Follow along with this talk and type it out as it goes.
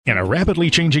In a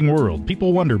rapidly changing world,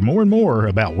 people wonder more and more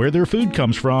about where their food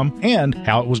comes from and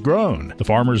how it was grown. The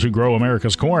farmers who grow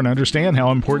America's corn understand how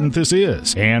important this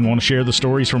is and want to share the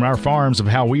stories from our farms of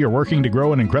how we are working to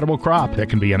grow an incredible crop that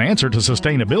can be an answer to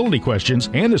sustainability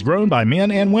questions and is grown by men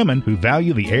and women who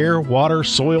value the air, water,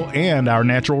 soil, and our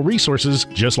natural resources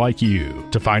just like you.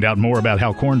 To find out more about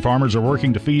how corn farmers are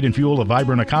working to feed and fuel a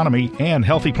vibrant economy and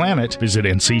healthy planet, visit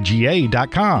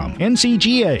ncga.com.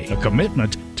 NCGA, a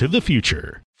commitment to the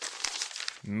future.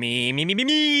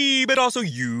 Me, but also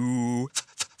you.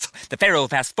 The Pharaoh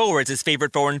fast forwards his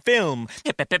favorite foreign film,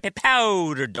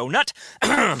 Powder Donut.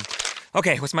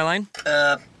 Okay, what's my line?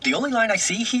 The only line I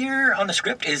see here on the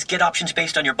script is get options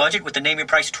based on your budget with the Name Your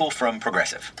Price tool from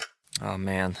Progressive. Oh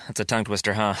man, that's a tongue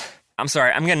twister, huh? I'm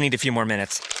sorry, I'm gonna need a few more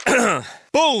minutes.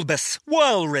 Bulbous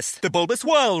Walrus, the Bulbous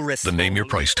Walrus. The Name Your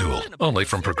Price tool, only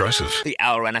from Progressive. The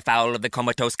owl ran afoul of the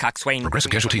comatose coxswain.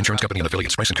 Progressive Casualty Insurance Company and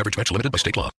affiliates. Price and coverage match limited by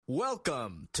state law.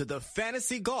 Welcome to the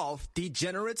Fantasy Golf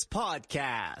Degenerates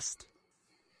Podcast.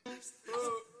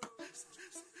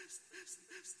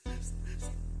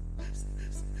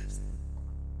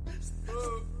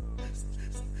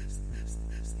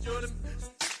 Jordan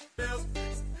Bell,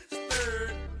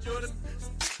 third. Jordan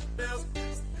Bell,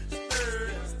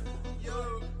 third.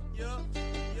 Yo.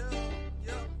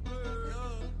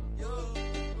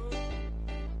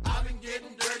 I've been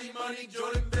getting dirty money,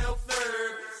 Jordan Bell,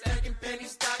 third. Stacking penny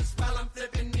stocks while I'm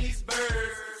flipping these birds.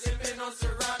 Sipping on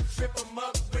Ciroc, trip 'em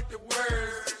up with the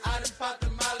words. I done popped the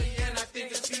Molly and I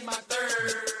think it's be my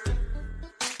third.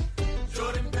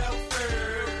 Jordan Bell,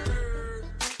 third.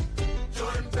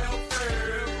 Jordan Bell,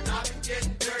 third. I've been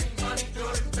getting dirty money,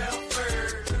 Jordan Bell,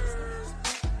 third.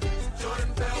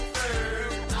 Jordan Bell,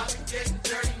 third. I've been getting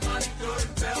dirty money,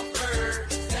 Jordan Bell,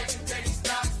 third. Stacking penny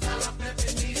stocks while I'm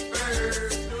flipping these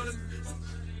birds. Jordan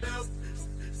Bell,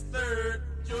 third.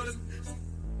 Jordan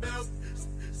Bell,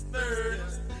 third.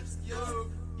 Yo.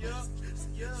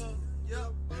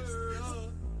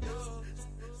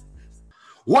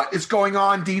 What is going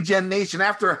on, DGen Nation?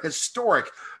 After a historic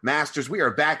Masters, we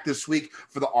are back this week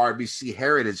for the RBC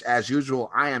Heritage. As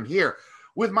usual, I am here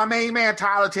with my main man,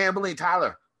 Tyler Tamboline.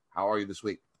 Tyler, how are you this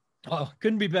week? Oh,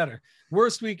 couldn't be better.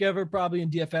 Worst week ever, probably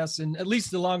in DFS, and at least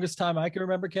the longest time I can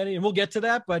remember, Kenny. And we'll get to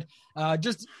that, but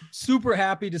just super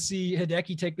happy to see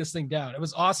Hideki take this thing down. It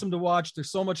was awesome to watch.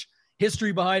 There's so much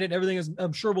history behind it. Everything is,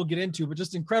 I'm sure we'll get into, but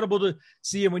just incredible to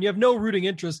see him. When you have no rooting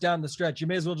interest down the stretch, you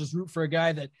may as well just root for a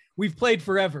guy that we've played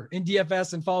forever in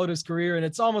DFS and followed his career. And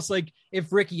it's almost like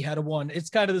if Ricky had won. It's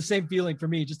kind of the same feeling for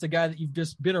me, just a guy that you've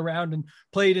just been around and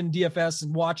played in DFS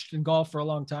and watched in golf for a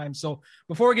long time. So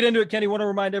before we get into it, Kenny, I want to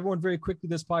remind everyone very quickly,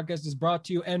 this podcast is brought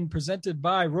to you and presented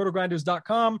by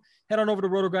rotogrinders.com. Head on over to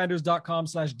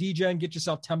rotogrinders.com/DGen, get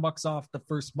yourself $10 off the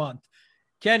first month.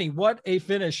 Kenny, what a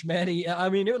finish, man. I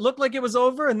mean, it looked like it was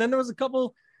over, and then there was a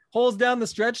couple holes down the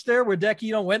stretch there where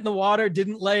Hideki, went in the water,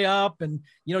 didn't lay up, and,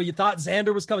 you thought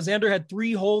Xander was coming. Xander had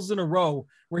 3 holes in a row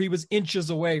where he was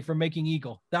inches away from making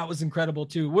eagle. That was incredible,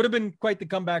 too. Would have been quite the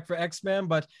comeback for X-Man,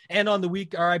 and on the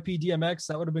week, RIP DMX,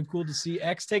 that would have been cool to see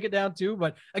X take it down, too.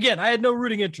 But, again, I had no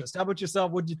rooting interest. How about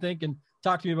yourself? What did you think? And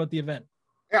talk to me about the event.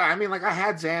 Yeah, I mean, I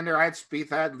had Xander, I had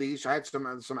Spieth, I had Leash, I had some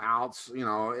outs, in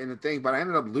the thing, but I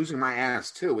ended up losing my ass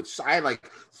too, which I had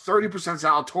 30%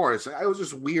 Zalatoris. It was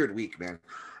just a weird week, man.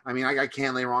 I mean, I got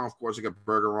Cantlay wrong, of course, I got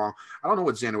Berger wrong. I don't know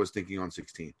what Xander was thinking on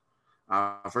 16.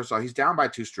 First of all, he's down by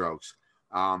 2 strokes,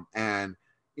 and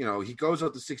he goes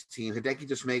up to 16. Hideki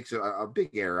just makes a big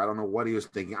error. I don't know what he was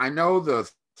thinking. I know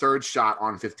the third shot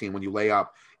on 15 when you lay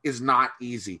up is not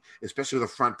easy, especially with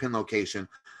a front pin location.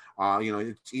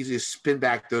 It's easy to spin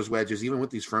back those wedges, even with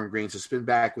these firm greens, to spin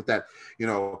back with that,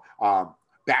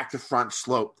 back to front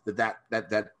slope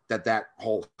that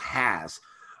hole has.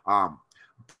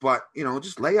 But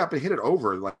just lay up and hit it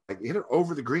over, hit it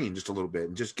over the green just a little bit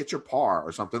and just get your par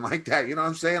or something like that. You know what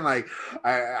I'm saying?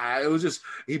 It was just,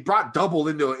 he brought double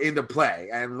into play,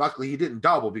 and luckily he didn't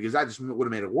double because that just would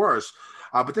have made it worse.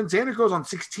 But then Xander goes on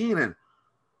 16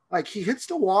 and he hits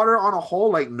the water on a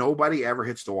hole like nobody ever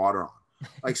hits the water on.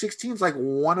 16 is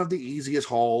one of the easiest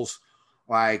holes,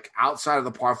 outside of the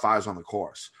par 5s on the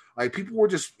course. People were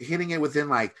just hitting it within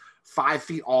 5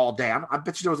 feet all day. I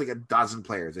bet you there was a dozen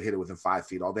players that hit it within 5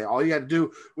 feet all day. All you had to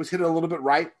do was hit it a little bit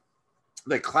right,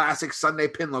 the classic Sunday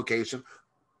pin location,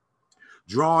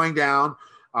 drawing down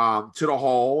to the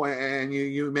hole, and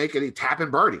you make it a tap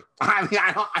and birdie. I mean,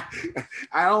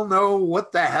 I don't know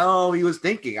what the hell he was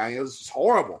thinking. I mean, it was just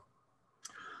horrible.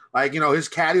 His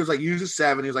caddy was use a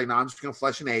 7. He was no, I'm just going to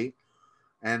flush an 8.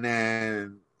 And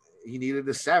then he needed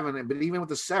a 7. But even with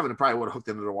the 7, it probably would have hooked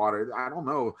into the water. I don't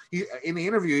know. In the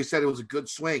interview, he said it was a good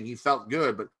swing. He felt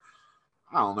good. But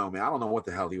I don't know, man. I don't know what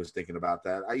the hell he was thinking about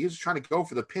that. He was trying to go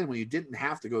for the pin when you didn't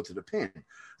have to go to the pin.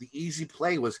 The easy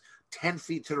play was 10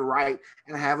 feet to the right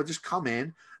and have it just come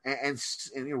in and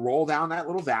roll down that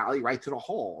little valley right to the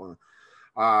hole.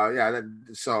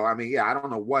 So I mean, I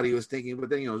don't know what he was thinking, but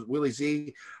then Willie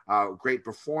Z, great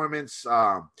performance.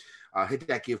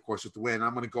 Hideki, of course, with the win.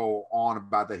 I'm going to go on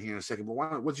about that here in a second. But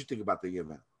what did you think about the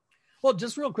event? Well,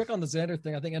 just real quick on the Xander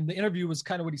thing, I think, and the interview was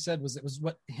kind of what he said was it was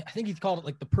what I think he called it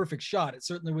like the perfect shot. It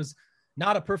certainly was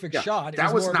not a perfect shot.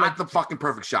 That was not the fucking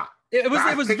perfect shot. It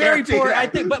was very poor, I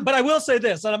think, but I will say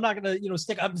this, and I'm not going to,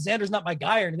 stick up. Xander's not my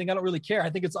guy or anything. I don't really care. I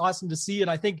think it's awesome to see it.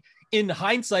 I think in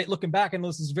hindsight, looking back, I know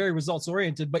this is very results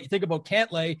oriented, but you think about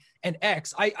Cantlay and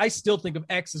X. I still think of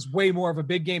X as way more of a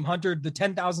big game hunter. The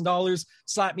 $10,000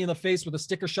 slapped me in the face with a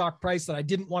sticker shock price that I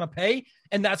didn't want to pay.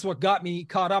 And that's what got me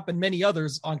caught up and many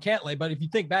others on Cantlay. But if you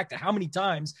think back to how many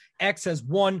times X has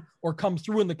won or come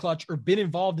through in the clutch or been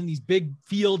involved in these big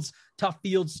fields, tough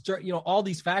fields, all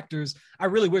these factors, I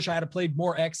really wish I had played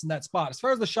more X in that spot. As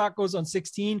far as the shot goes on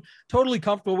 16, totally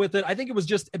comfortable with it. I think it was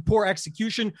just a poor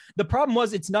execution. The problem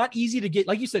was it's not easy to get,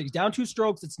 like you said, he's down 2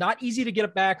 strokes. It's not easy to get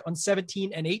it back on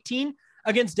 17 and 18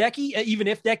 against Hideki, even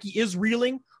if Hideki is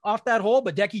reeling off that hole,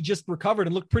 but Hideki just recovered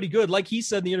and looked pretty good. Like he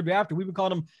said in the interview after, we've been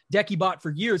calling him Hideki bot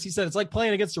for years. He said it's like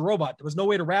playing against a robot. There was no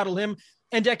way to rattle him.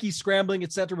 And Hideki scrambling,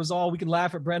 etc. was all. We can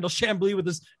laugh at Brandel Chambly with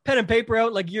his pen and paper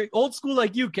out, like you're old school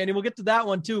like you, Kenny. We'll get to that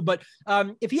one too. But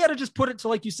if he had to just put it to,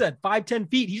 like you said, 5-10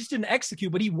 feet, he just didn't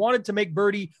execute, but he wanted to make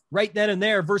birdie right then and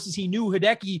there versus he knew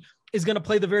Hideki is going to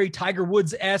play the very Tiger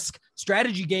Woods-esque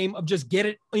strategy game of just get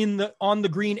it on the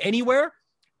green anywhere,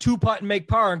 2-putt and make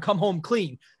par and come home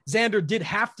clean. Xander did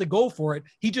have to go for it.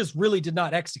 He just really did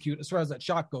not execute as far as that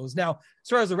shot goes. Now, as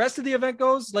far as the rest of the event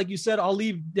goes, like you said, I'll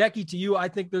leave Hideki to you. I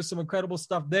think there's some incredible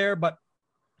stuff there, but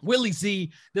Willie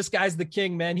Z, this guy's the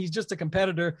king, man. He's just a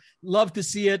competitor. Love to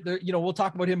see it. We'll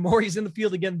talk about him more. He's in the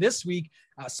field again this week.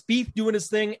 Spieth doing his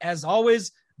thing as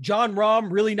always. John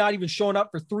Rahm really not even showing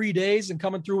up for 3 days and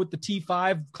coming through with the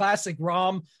T5 classic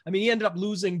Rahm. I mean, he ended up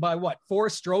losing by 4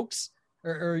 strokes?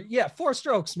 4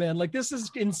 strokes, man. Like, this is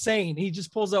insane. He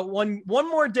just pulls out one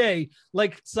more day,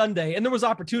 like Sunday, and there was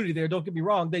opportunity there. Don't get me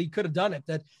wrong, that he could have done it.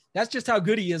 That's just how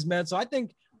good he is, man. So I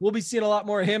think we'll be seeing a lot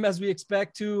more of him as we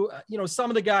expect to.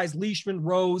 Some of the guys, Leishman,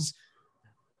 Rose,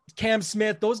 Cam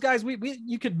Smith, those guys,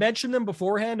 you could mention them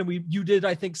beforehand, and you did,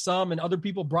 I think, some, and other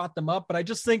people brought them up. But I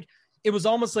just think it was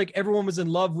almost like everyone was in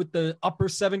love with the upper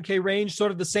 7K range,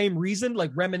 sort of the same reason,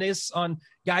 like reminisce on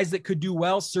guys that could do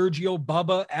well, Sergio,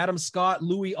 Bubba, Adam Scott,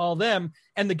 Louis, all them,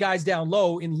 and the guys down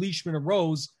low in Leishman and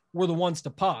Rose were the ones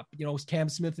to pop. Cam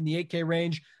Smith in the 8K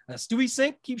range. Stewie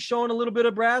Sink keeps showing a little bit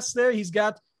of brass there. He's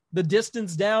got the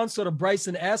distance down, sort of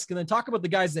Bryson-esque. And then talk about the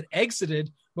guys that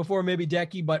exited before maybe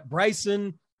Hideki, but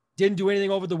Bryson didn't do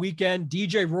anything over the weekend.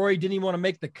 DJ Rory didn't even want to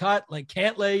make the cut. Like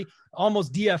Cantlay,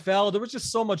 almost DFL. There was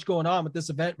just so much going on with this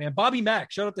event, man. Bobby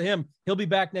Mack, shout out to him. He'll be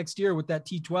back next year with that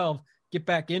T12. Get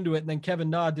back into it. And then Kevin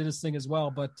Na did his thing as well.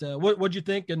 But what'd you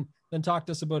think? And then talk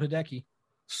to us about Hideki.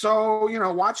 So,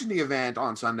 watching the event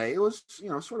on Sunday, it was,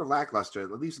 sort of lackluster,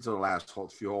 at least until the last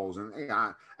few holes. And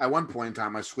at one point in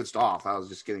time, I switched off. I was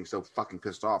just getting so fucking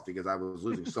pissed off because I was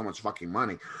losing so much fucking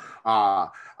money.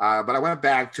 But I went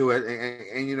back to it.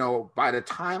 And by the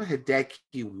time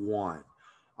Hideki won,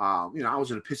 I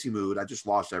was in a pissy mood. I just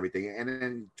lost everything. And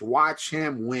then to watch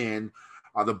him win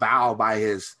the bow by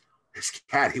his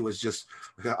caddy was just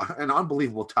an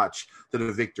unbelievable touch to the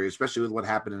victory, especially with what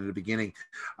happened in the beginning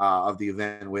of the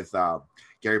event with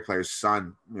Gary Player's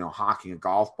son, hawking a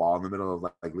golf ball in the middle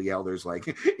of like Lee Elder's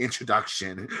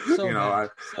introduction.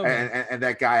 And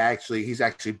that guy he's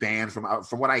actually banned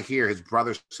from what I hear. His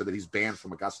brother said that he's banned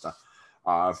from Augusta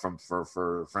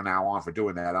for now on for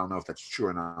doing that. I don't know if that's true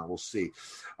or not. We'll see.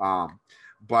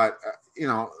 But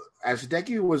as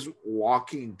Hideki was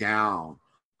walking down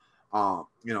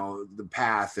the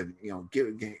path and,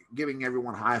 giving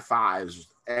everyone high fives,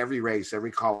 every race,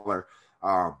 every color.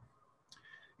 I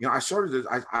sort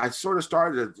of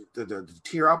started to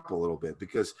tear up a little bit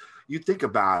because you think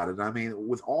about it. I mean,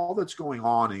 with all that's going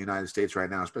on in the United States right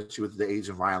now, especially with the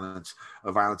Asian violence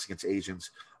against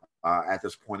Asians at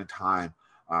this point in time,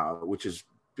 which has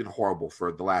been horrible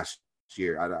for the last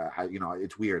year.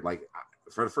 It's weird. Like,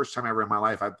 for the first time ever in my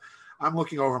life, I'm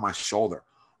looking over my shoulder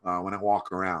when I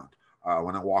walk around.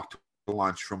 When I walk to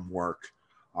lunch from work,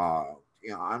 I'm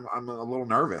a little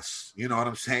nervous. You know what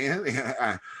I'm saying?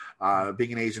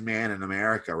 Being an Asian man in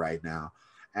America right now.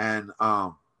 And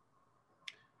to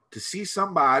see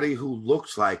somebody who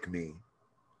looks like me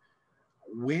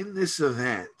win this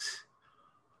event,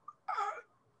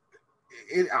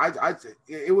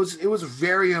 it was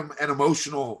very an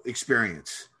emotional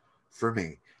experience for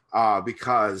me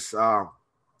because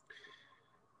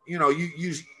you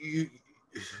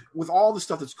with all the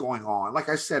stuff that's going on, like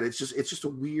I said, it's just a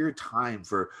weird time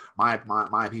for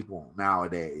my people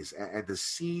nowadays, and to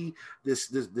see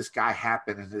this guy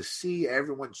happen, and to see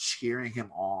everyone cheering him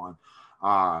on.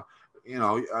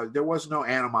 There was no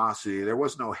animosity, there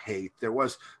was no hate, there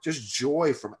was just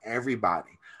joy from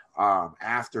everybody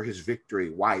after his victory,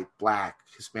 white, black,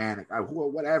 Hispanic,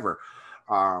 whatever.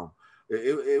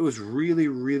 It was really,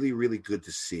 really, really good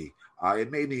to see.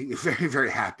 It made me very,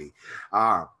 very happy.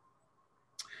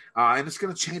 And it's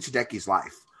going to change Hideki's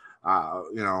life.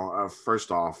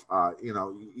 First off,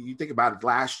 you think about it.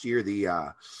 Last year,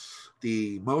 the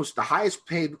highest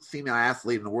paid female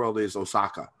athlete in the world is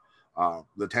Osaka,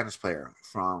 the tennis player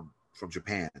from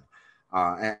Japan.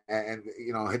 And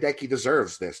Hideki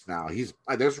deserves this now.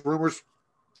 There's rumors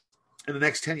in the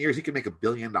next 10 years he can make $1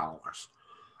 billion.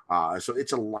 So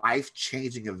it's a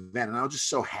life-changing event, and I was just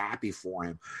so happy for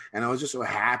him. And I was just so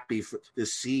happy to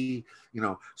see,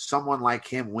 someone like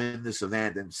him win this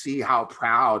event, and see how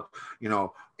proud,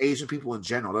 Asian people in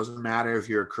general, doesn't matter if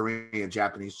you're Korean,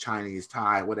 Japanese, Chinese,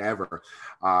 Thai, whatever,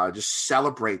 just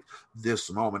celebrate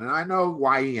this moment. And I know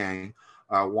Wei Yang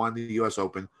won the U.S.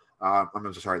 Open.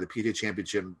 The PGA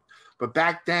Championship. But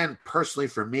back then, personally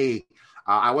for me,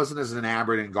 I wasn't as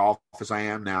enamored in golf as I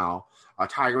am now.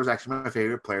 Tiger was actually my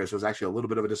favorite player, so it was actually a little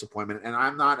bit of a disappointment. And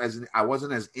I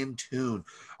wasn't as in tune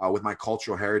with my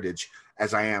cultural heritage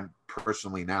as I am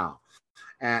personally now.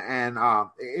 And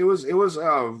it was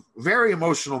a very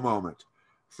emotional moment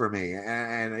for me,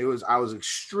 and I was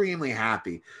extremely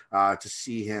happy to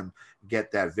see him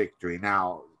get that victory.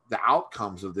 Now, the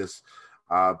outcomes of this,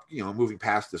 moving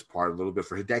past this part a little bit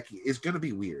for Hideki, is going to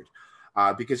be weird.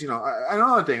 Because,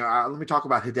 another thing, let me talk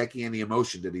about Hideki and the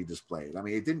emotion that he displayed. I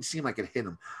mean, it didn't seem like it hit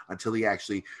him until he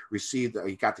actually he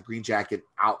got the green jacket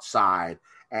outside,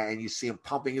 and you see him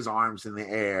pumping his arms in the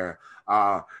air.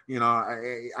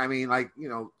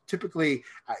 Typically,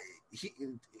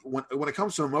 when it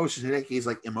comes to emotion, Hideki is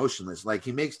like emotionless. Like,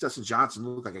 he makes Dustin Johnson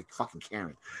look like a fucking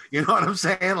Karen. You know what I'm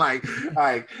saying?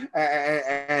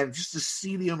 And just to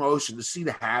see the emotion, to see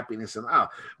the happiness, and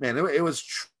it was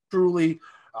truly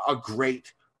a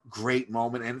great, great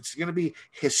moment, and it's going to be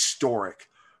historic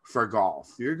for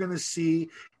golf. You're going to see,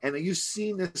 and you've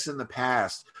seen this in the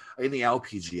past in the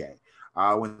LPGA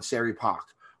when Sari Pak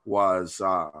was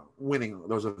winning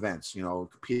those events,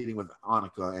 competing with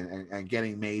Annika and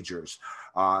getting majors,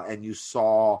 and you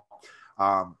saw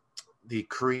the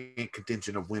Korean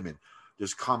contingent of women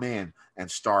just come in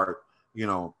and start,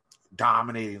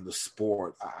 dominating the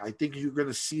sport. I think you're going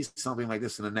to see something like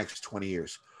this in the next 20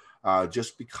 years.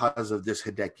 Just because of this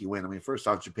Hideki win. I mean, first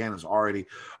off, Japan is already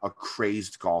a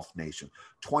crazed golf nation.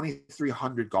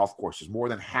 2,300 golf courses, more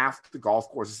than half the golf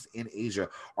courses in Asia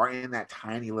are in that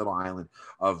tiny little island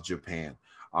of Japan.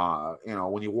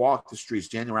 When you walk the streets,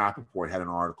 Daniel Rappaport had an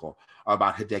article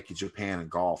about Hideki, Japan, and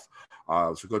golf.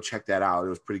 So go check that out. It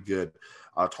was pretty good.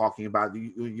 Talking about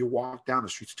you walk down the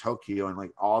streets of Tokyo, and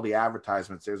like all the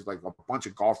advertisements, there's like a bunch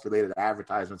of golf related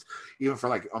advertisements. Even for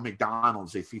like a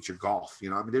McDonald's, they feature golf.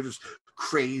 They're just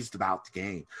crazed about the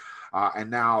game.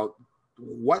 And now,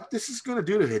 what this is going to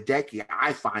do to Hideki,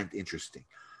 I find interesting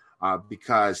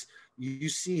because you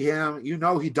see him,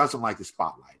 he doesn't like the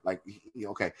spotlight. Like, he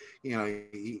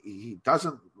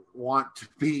doesn't want to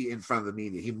be in front of the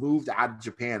media. He moved out of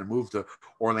Japan and moved to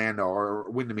Orlando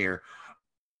or Windermere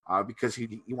because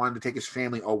he wanted to take his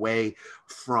family away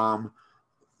from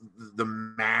the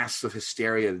mass of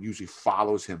hysteria that usually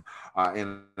follows him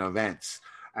in events.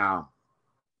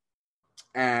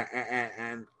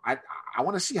 And I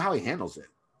want to see how he handles it.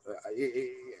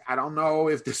 I don't know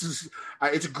if this is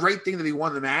it's a great thing that he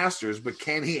won the Masters, but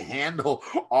can he handle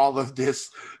all of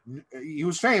this? He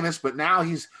was famous, but now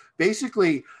he's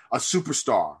basically a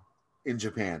superstar in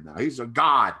Japan now. He's a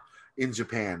god in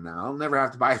Japan now. I'll never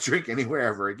have to buy a drink anywhere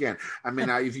ever again. I mean,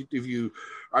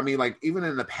 like even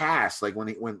in the past, like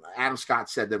when Adam Scott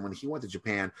said that when he went to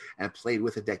Japan and played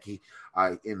with Hideki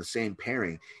in the same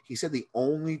pairing, he said the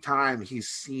only time he's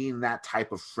seen that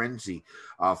type of frenzy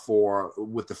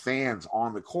with the fans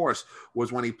on the course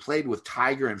was when he played with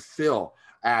Tiger and Phil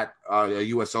at a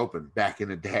U.S. Open back in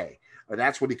the day.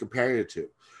 That's what he compared it to.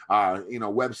 Him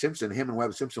and Webb Simpson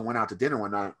went out to dinner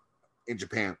one night in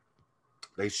Japan.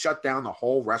 They shut down the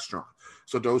whole restaurant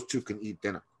so those two can eat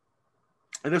dinner.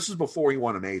 And this is before he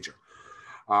won a major.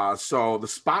 So the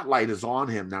spotlight is on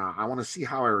him now. I want to see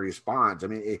how he responds. I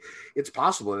mean, it's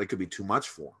possible that it could be too much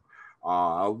for him.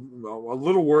 A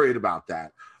little worried about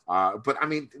that. But I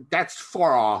mean, that's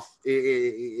far off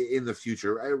in the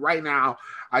future. Right now,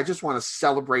 I just want to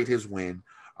celebrate his win.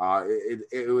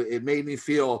 It made me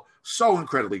feel so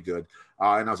incredibly good.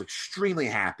 And I was extremely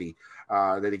happy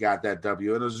that he got that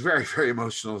W. And it was very, very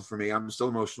emotional for me. I'm still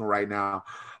emotional right now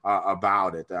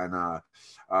about it. And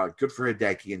good for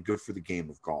Hideki and good for the game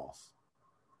of golf.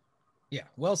 Yeah,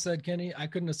 well said, Kenny. I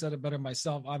couldn't have said it better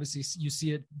myself. Obviously, you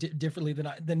see it differently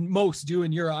than most do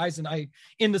in your eyes, and I,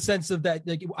 in the sense of that,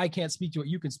 like, I can't speak to it.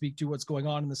 You can speak to what's going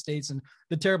on in the States and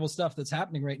the terrible stuff that's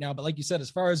happening right now. But like you said, as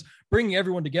far as bringing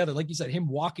everyone together, like you said, him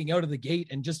walking out of the gate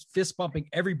and just fist bumping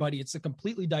everybody. It's a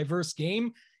completely diverse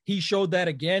game. He showed that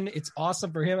again. It's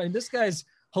awesome for him. And this guy's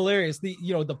hilarious.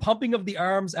 The pumping of the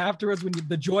arms afterwards when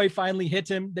the joy finally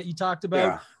hit him that you talked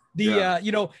about. Yeah.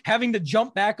 Having to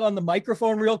jump back on the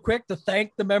microphone real quick to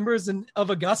thank the members of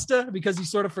Augusta because he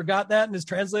sort of forgot that, and his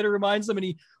translator reminds him, and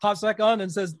he hops back on and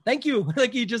says, thank you.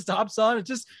 Like, he just hops on. It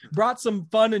just brought some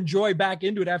fun and joy back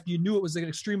into it after you knew it was an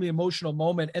extremely emotional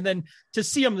moment. And then to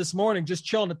see him this morning, just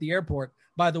chilling at the airport,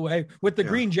 by the way, with the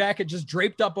green jacket just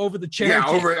draped up over the chair. Yeah,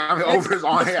 over his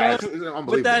arm. Yeah,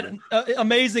 with that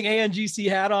amazing ANGC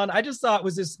hat on. I just thought it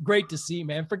was just great to see,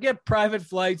 man. Forget private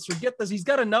flights. Forget this. He's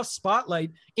got enough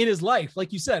spotlight in his life,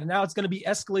 like you said. And now it's going to be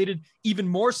escalated even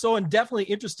more so, and definitely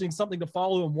interesting, something to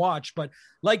follow and watch. But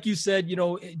like you said,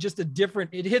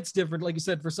 it hits different, like you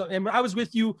said, for some. And I was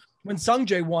with you when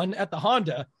Sungjae won at the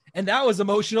Honda. And that was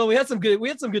emotional. We had some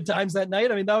good times that night.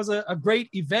 I mean, that was a great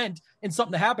event and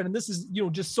something to happen. And this is,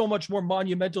 just so much more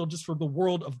monumental just for the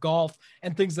world of golf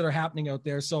and things that are happening out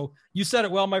there. So you said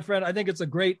it well, my friend. I think it's a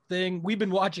great thing. We've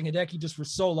been watching Hideki just for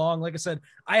so long. Like I said,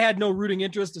 I had no rooting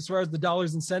interest as far as the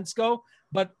dollars and cents go,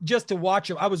 but just to watch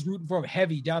him, I was rooting for him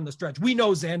heavy down the stretch. We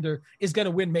know Xander is going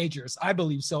to win majors. I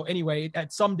believe so. Anyway,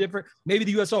 at some different, maybe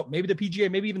the US Open, maybe the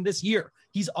PGA, maybe even this year,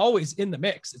 he's always in the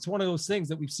mix. It's one of those things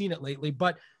that we've seen it lately,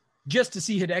 but just to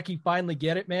see Hideki finally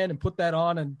get it, man, and put that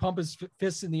on and pump his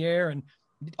fists in the air and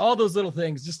all those little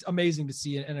things, just amazing to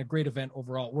see, and a great event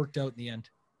overall. It worked out in the end.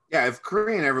 Yeah, if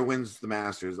Korean ever wins the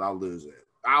Masters, I'll lose it.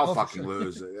 I'll fucking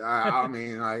lose it. I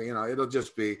mean,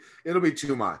 it'll be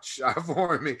too much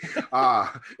for me.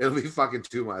 It'll be fucking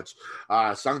too much.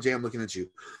 Sungjae, I'm looking at you.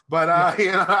 But,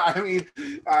 I mean,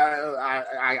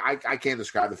 I can't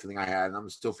describe the feeling I had, and I'm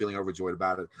still feeling overjoyed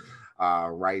about it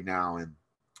right now. And,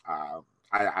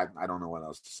 I don't know what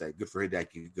else to say. Good for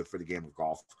Hideki. Good for the game of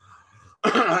golf.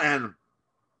 And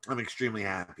I'm extremely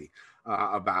happy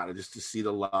about it, just to see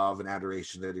the love and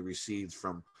adoration that he receives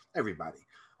from everybody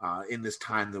in this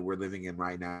time that we're living in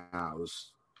right now. It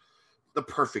was the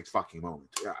perfect fucking moment,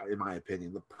 in my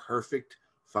opinion. The perfect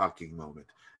fucking moment.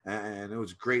 And it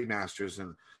was great Masters.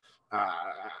 And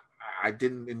I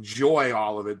didn't enjoy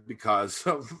all of it because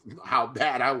of how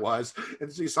bad I was.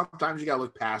 And see, sometimes you got to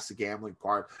look past the gambling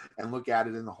part and look at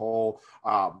it in the whole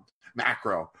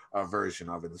macro version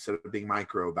of it instead of being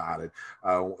micro about it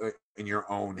in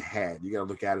your own head. You got to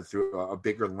look at it through a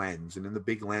bigger lens. And in the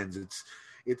big lens,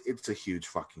 it's a huge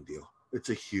fucking deal. It's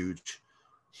a huge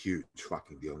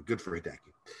fucking deal. Good for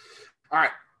Hideki. All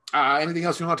right. Anything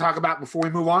else you want to talk about before we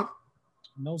move on?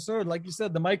 No, sir. Like you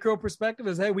said, the micro perspective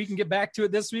is, hey, we can get back to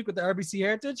it this week with the RBC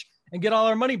Heritage and get all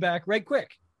our money back right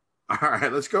quick. All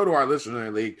right, let's go to our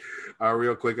listener league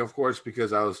real quick, of course,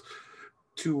 because I was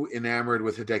too enamored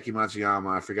with Hideki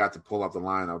Matsuyama. I forgot to pull up the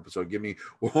lineup, so give me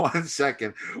 1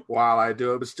 second while I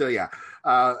do it. But still, yeah.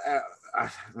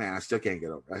 Man, I still can't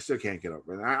get over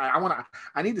it. And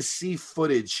I need to see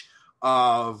footage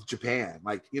of Japan.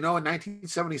 Like, in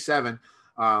 1977,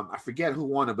 I forget who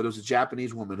won it, but it was a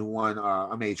Japanese woman who won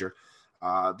a major.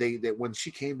 They when she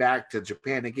came back to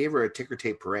Japan, they gave her a ticker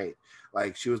tape parade.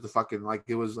 Like, she was the fucking, like,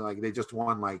 it was like they just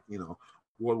won, like,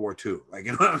 World War II. Like,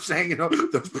 you know what I'm saying?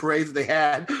 Those parades they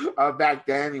had back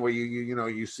then where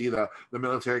you see the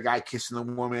military guy kissing the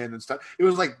woman and stuff. It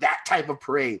was like that type of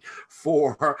parade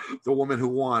for the woman who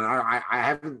won.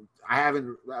 I've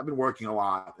been working a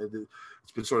lot.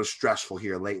 It's been sort of stressful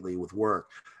here lately with work.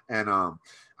 And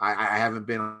I haven't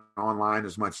been online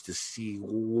as much to see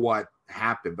what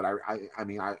happened, but I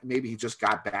mean, maybe he just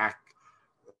got back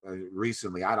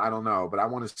recently. I don't know, but I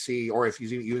want to see, or if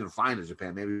he's even flying to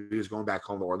Japan, maybe he was going back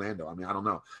home to Orlando. I mean, I don't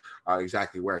know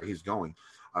exactly where he's going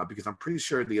because I'm pretty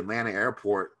sure the Atlanta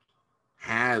airport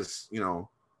has,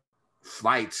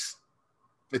 flights.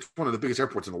 It's one of the biggest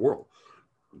airports in the world,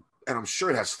 and I'm sure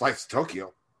it has flights to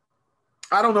Tokyo.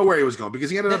 I don't know where he was going because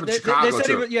he ended up in Chicago.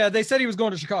 They said he was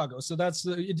going to Chicago. So that's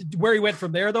where he went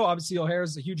from there, though. Obviously, O'Hare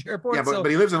is a huge airport. Yeah, but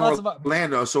he lives in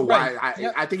Orlando. So right.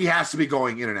 I think he has to be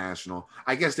going international.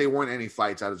 I guess they weren't any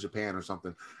flights out of Japan or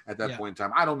something at that point in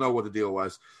time. I don't know what the deal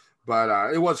was,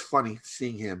 but it was funny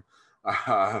seeing him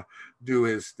do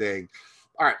his thing.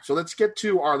 All right, so let's get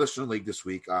to our listener league this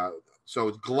week. So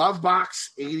it's Glove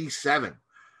Box 87.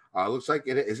 Looks like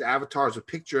his avatar is a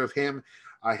picture of him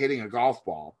hitting a golf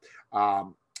ball.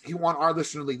 He won our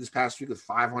listener league this past week with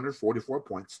 544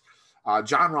 points.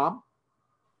 John Rahm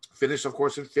finished, of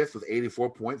course, in fifth with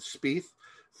 84 points. Spieth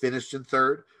finished in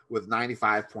third with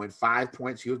 95.5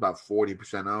 points. He was about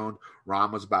 40% owned.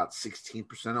 Rahm was about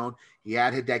 16% owned. He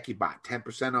had Hideki about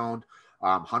 10% owned,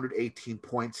 118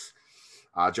 points.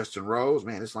 Justin Rose,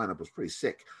 man, this lineup was pretty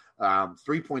sick.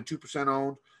 3.2%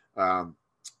 owned.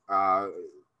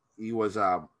 He was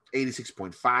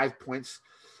 86.5 points.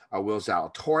 Will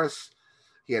Zalatoris,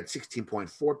 he had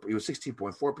 16.4. He was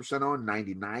 16.4% owned,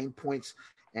 99 points.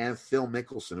 And Phil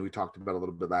Mickelson, who we talked about a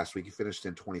little bit last week, he finished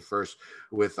in 21st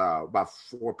with about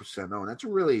 4% owned. That's a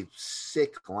really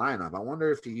sick lineup. I wonder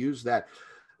if he used that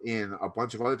in a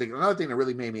bunch of other things. Another thing that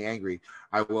really made me angry,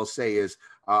 I will say, is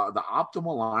the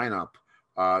optimal lineup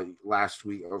last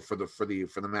week for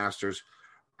the Masters.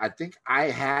 I think I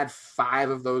had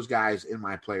 5 of those guys in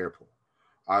my player pool.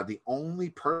 The only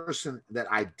person that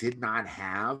I did not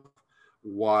have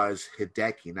was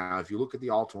Hideki. Now, if you look at the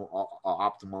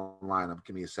optimal lineup,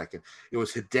 give me a second. It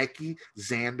was Hideki,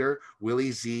 Xander,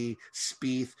 Willie Z,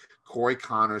 Spieth, Corey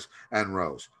Connors, and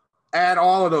Rose. Add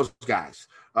all of those guys.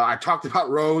 I talked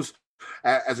about Rose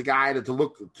as a guy to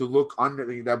look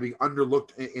that be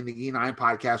underlooked in the E9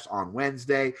 podcast on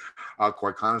Wednesday.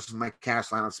 Corey Connors is in my cash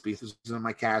lineup. Spieth is in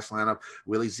my cash lineup.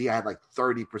 Willie Z, I had like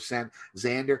 30%.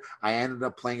 Xander, I ended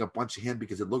up playing a bunch of him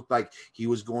because it looked like he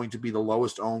was going to be the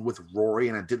lowest owned with Rory,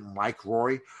 and I didn't like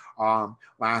Rory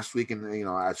last week, and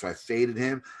so I faded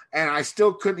him, and I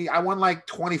still couldn't. I won like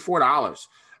 $24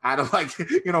 out of like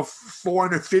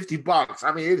 $450.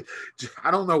 I mean, I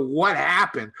don't know what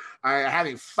happened.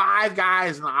 Having 5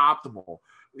 guys in the optimal,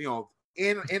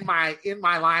 in my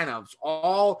lineups,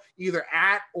 all either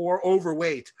at or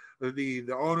overweight the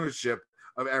ownership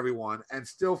of everyone, and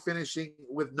still finishing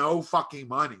with no fucking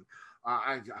money.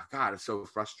 God, it's so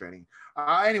frustrating.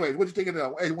 Anyway, what do you think of the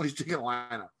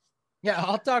lineup? Yeah,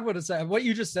 I'll talk about it. What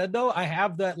you just said, though, I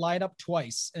have that lineup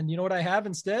twice, and you know what I have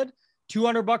instead?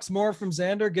 $200 more from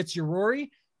Xander gets you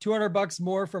Rory. $200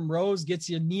 more from Rose gets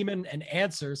you Neiman and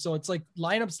Answer. So it's like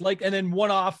lineups and then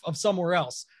one off of somewhere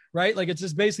else, right? Like it's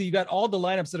just basically you got all the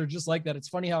lineups that are just like that. It's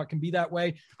funny how it can be that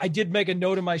way. I did make a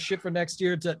note in my shit for next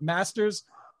year to Masters,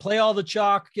 play all the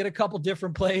chalk, get a couple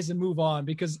different plays and move on,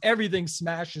 because everything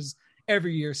smashes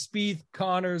every year. Spieth,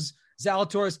 Connors,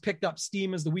 Zalatoris picked up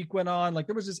steam as the week went on. Like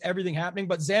there was just everything happening,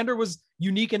 but Xander was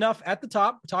unique enough at the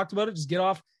top. We talked about it. Just get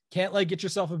off. Can't get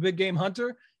yourself a big game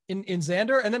hunter in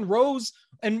Xander, and then Rose,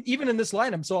 and even in this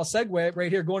lineup. So I'll segue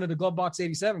right here going into Glove Box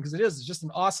 87 because it's just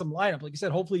an awesome lineup. Like you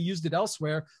said, hopefully you used it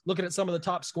elsewhere. Looking at some of the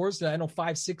top scores today, I know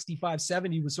 560,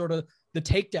 570 was sort of the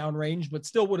takedown range, but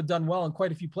still would have done well in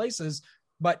quite a few places.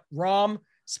 But Rahm,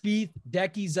 Spieth,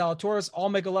 Hideki, Zalatoris all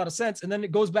make a lot of sense. And then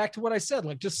it goes back to what I said,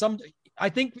 like just I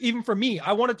think even for me,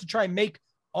 I wanted to try and make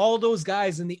all those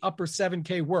guys in the upper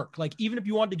 7K work. Like even if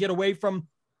you wanted to get away from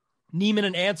Neiman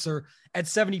and Answer at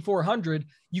 7,400,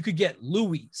 you could get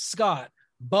Louis, Scott,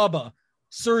 Bubba,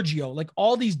 Sergio, like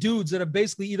all these dudes that have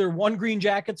basically either won green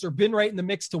jackets or been right in the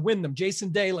mix to win them. Jason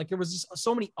Day, like there was just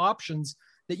so many options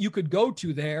that you could go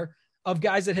to there of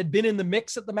guys that had been in the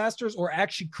mix at the Masters or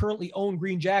actually currently own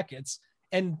green jackets.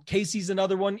 And Casey's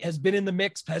another one, has been in the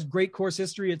mix, has great course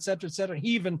history, et cetera, et cetera. He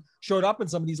even showed up in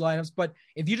some of these lineups. But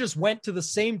if you just went to the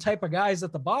same type of guys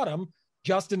at the bottom,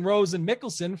 Justin Rose and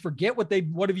Mickelson, forget what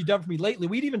have you done for me lately?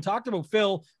 We'd even talked about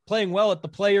Phil playing well at the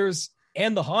Players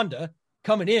and the Honda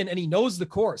coming in, and he knows the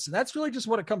course. And that's really just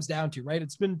what it comes down to, right?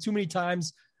 It's been too many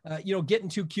times, getting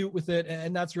too cute with it.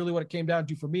 And that's really what it came down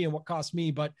to for me and what cost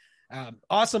me. But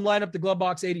awesome lineup, the Glove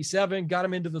Box 87, got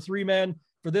him into the 3-man.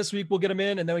 For this week, we'll get him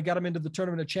in, and then we got him into the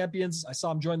Tournament of Champions. I saw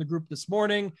him join the group this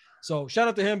morning. So shout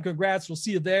out to him. Congrats. We'll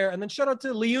see you there. And then shout out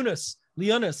to Leonis,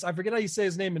 I forget how you say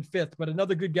his name in 5th, but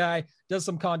another good guy, does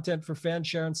some content for fans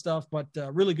sharing stuff, but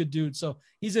really good dude. So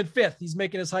he's in 5th. He's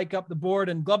making his hike up the board,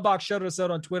 and Glovebox shouted us out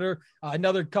on Twitter.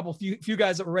 Another few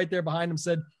guys that were right there behind him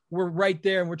said, we're right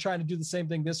there and we're trying to do the same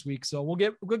thing this week. So we'll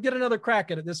get another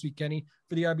crack at it this week, Kenny,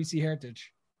 for the RBC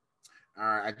Heritage. All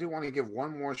right, I do want to give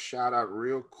one more shout out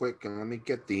real quick, and let me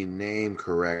get the name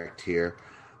correct here.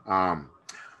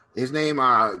 His name,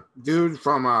 dude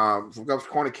from Gulf's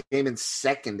Corner, came in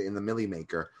second in the Millie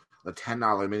Maker, the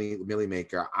 $10 Millie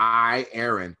Maker.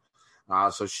 Aaron.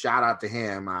 So shout out to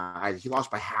him. He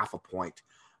lost by half a point.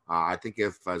 I think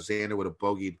if Xander would have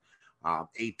bogeyed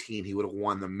 18, he would have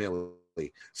won the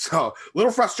Millie. So a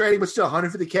little frustrating, but still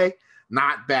 $150K.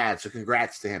 Not bad. So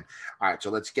congrats to him. All right, so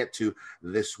let's get to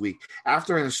this week.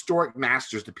 After an historic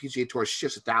Masters, the PGA Tour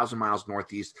shifts 1,000 miles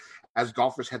northeast as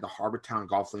golfers head to Harbortown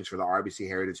Golf Links for the RBC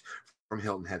Heritage from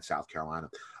Hilton Head, South Carolina.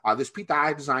 This Pete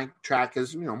Dye design track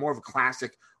is, more of a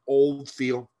classic old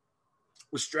feel,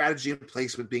 with strategy and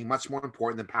placement being much more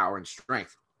important than power and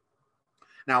strength.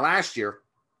 Now, last year,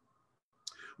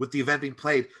 with the event being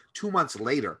played 2 months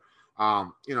later,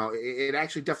 it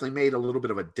actually definitely made a little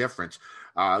bit of a difference.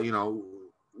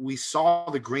 We saw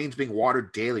the greens being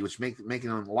watered daily, which making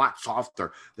them a lot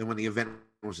softer than when the event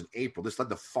was in April. This led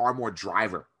to far more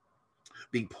driver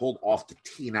being pulled off the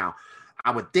tee. Now, I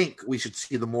would think we should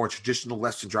see the more traditional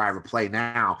lesson driver play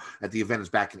now that the event is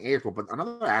back in April. But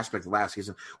another aspect of last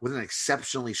season was an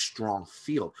exceptionally strong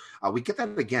field. We get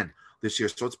that again this year.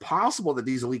 So it's possible that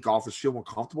these elite golfers feel more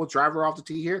comfortable with driver off the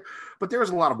tee here, but there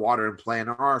is a lot of water in play, and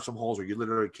there are some holes where you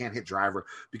literally can't hit driver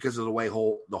because of the way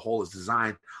the hole is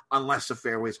designed, unless the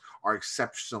fairways are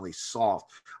exceptionally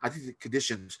soft. I think the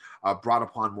conditions brought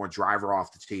upon more driver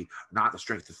off the tee, not the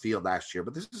strength of the field last year,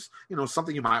 but this is,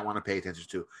 something you might want to pay attention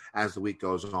to as the week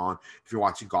goes on if you're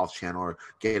watching Golf Channel or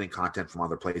getting content from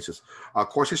other places.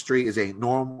 Course history is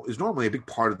normally a big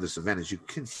part of this event, as you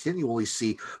continually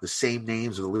see the same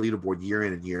names of the leaderboard year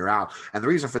in and year out. And the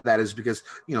reason for that is because,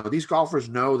 these golfers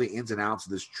know the ins and outs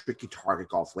of this tricky target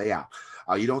golf layout.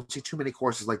 You don't see too many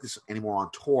courses like this anymore on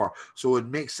tour. So it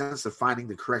would make sense that finding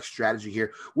the correct strategy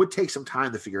here would take some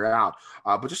time to figure out.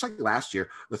 But just like last year,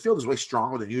 the field is way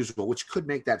stronger than usual, which could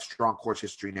make that strong course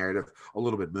history narrative a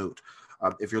little bit moot.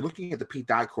 If you're looking at the Pete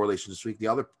Dye correlation this week, the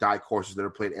other Dye courses that are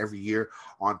played every year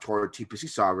on tour are TPC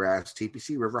Sawgrass,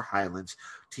 TPC River Highlands,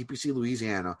 TPC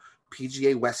Louisiana,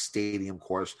 PGA West Stadium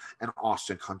course, and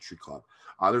Austin Country Club.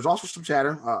 There's also some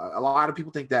chatter. A lot of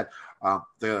people think that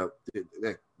the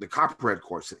Copperhead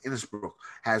course in Innisbrook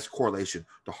has correlation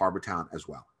to Harbortown as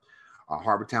well.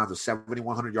 Harbortown's a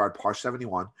 7,100-yard par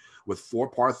 71 with 4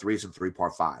 par 3s and 3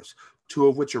 par 5s, 2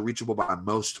 of which are reachable by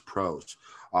most pros.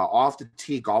 Off the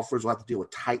tee, golfers will have to deal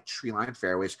with tight tree-lined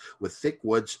fairways with thick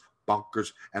woods,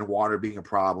 bunkers, and water being a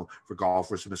problem for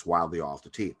golfers who miss wildly off the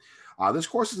tee. This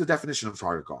course is the definition of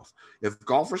target golf. If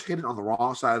golfers hit it on the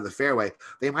wrong side of the fairway,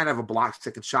 they might have a blocked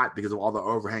second shot because of all the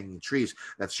overhanging trees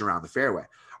that surround the fairway.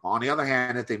 On the other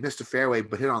hand, if they missed a fairway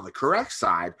but hit on the correct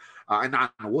side and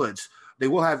not in the woods, they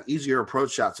will have easier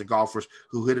approach shots than golfers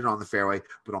who hit it on the fairway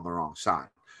but on the wrong side.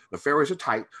 The fairways are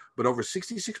tight, but over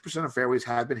 66% of fairways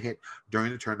have been hit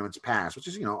during the tournament's past, which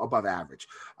is, above average,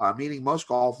 meaning most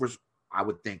golfers, I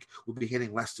would think, will be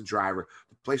hitting less than driver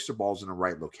to place their balls in the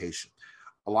right location.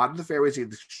 A lot of the fairways are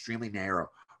extremely narrow,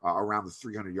 around the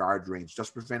 300-yard range,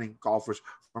 just preventing golfers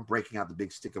from breaking out the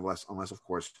big stick of less, unless, of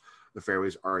course, the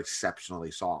fairways are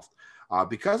exceptionally soft.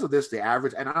 Because of this, the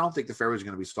average, and I don't think the fairways are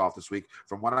going to be soft this week.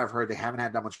 From what I've heard, they haven't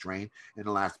had that much rain in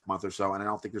the last month or so, and I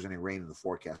don't think there's any rain in the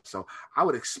forecast. So I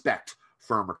would expect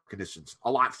firmer conditions,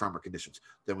 a lot firmer conditions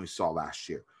than we saw last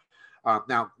year.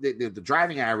 Now, the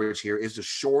driving average here is the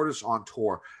shortest on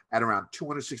tour at around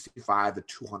 265 to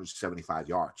 275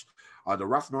 yards. The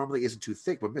rough normally isn't too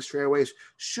thick, but missed fairways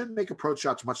should make approach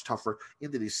shots much tougher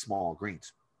into these small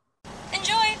greens.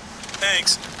 Enjoy!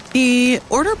 Thanks.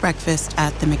 Order breakfast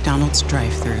at the McDonald's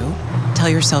drive-thru. Tell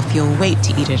yourself you'll wait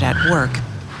to eat it at work,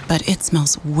 but it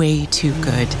smells way too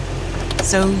good.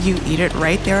 So you eat it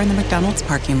right there in the McDonald's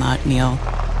parking lot meal.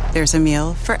 There's a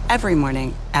meal for every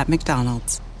morning at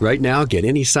McDonald's. Right now, get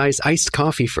any size iced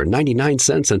coffee for 99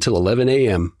 cents until 11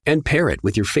 a.m. and pair it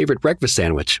with your favorite breakfast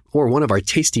sandwich or one of our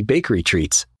tasty bakery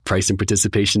treats. Price and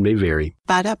participation may vary.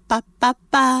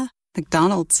 Ba-da-ba-ba-ba.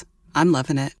 McDonald's. I'm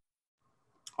loving it.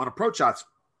 On approach shots,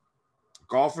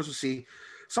 golfers will see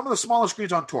some of the smallest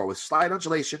greens on tour with slight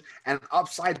undulation and an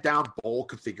upside-down bowl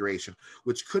configuration,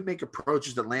 which could make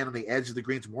approaches that land on the edge of the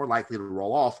greens more likely to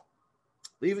roll off,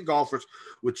 leaving golfers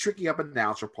with tricky up and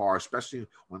downs for par, especially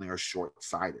when they are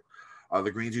short-sided.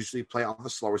 The greens usually play on the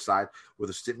slower side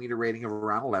with a Stimpmeter rating of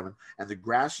around 11, and the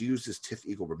grass used is Tiff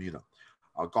Eagle Bermuda.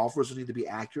 Golfers will need to be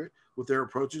accurate with their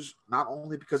approaches, not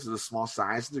only because of the small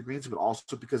size of the greens, but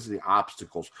also because of the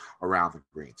obstacles around the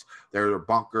greens. There are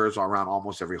bunkers around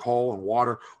almost every hole, and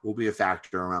water will be a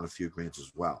factor around a few greens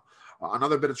as well.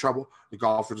 Another bit of trouble the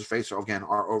golfers face, again,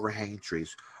 are overhanging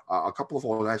trees. A couple of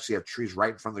holes actually have trees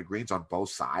right in front of the greens on both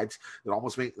sides. It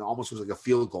almost looks like a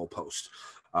field goal post.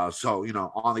 So,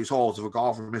 on these holes, if a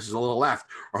golfer misses a little left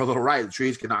or a little right, the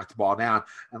trees can knock the ball down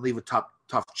and leave a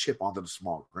tough chip onto the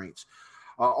small greens.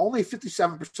 Only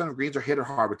 57% of greens are hit at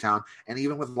Harbortown, and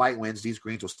even with light winds, these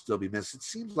greens will still be missed. It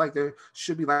seems like there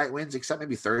should be light winds, except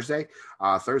maybe Thursday.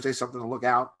 Thursday's something to look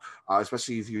out,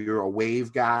 especially if you're a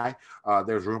wave guy.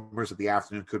 There's rumors that the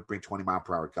afternoon could bring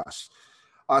 20-mile-per-hour gusts.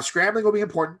 Scrambling will be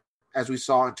important, as we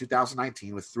saw in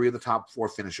 2019 with 3 of the top 4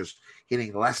 finishers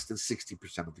hitting less than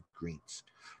 60% of the greens.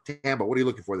 Tambo, what are you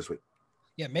looking for this week?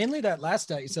 Yeah, mainly that last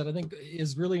stat you said, I think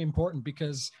is really important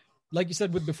because like you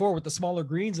said with the smaller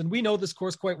greens, and we know this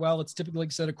course quite well. It's typically, like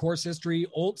you said, a course history,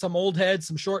 some old heads,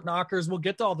 some short knockers. We'll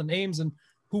get to all the names and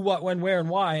who, what, when, where, and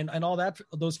why, and all that,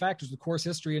 those factors, the course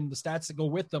history and the stats that go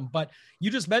with them. But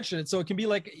you just mentioned it. So it can be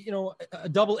like, a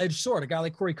double-edged sword. A guy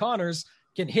like Corey Connors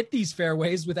can hit these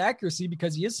fairways with accuracy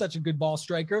because he is such a good ball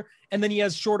striker. And then he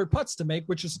has shorter putts to make,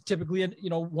 which is typically,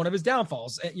 one of his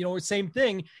downfalls. Same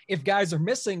thing. If guys are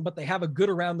missing, but they have a good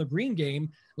around the green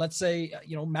game, let's say,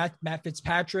 Matt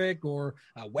Fitzpatrick or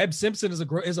Webb Simpson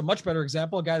is a much better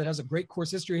example. A guy that has a great course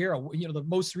history here, the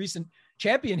most recent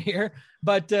champion here,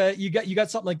 but you got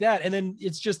something like that. And then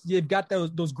it's just, you've got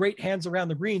those great hands around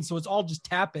the green. So it's all just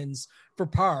tap-ins for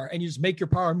par, and you just make your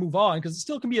par and move on, because it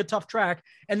still can be a tough track.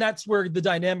 And that's where the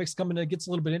dynamics come in. It gets a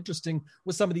little bit interesting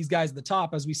with some of these guys at the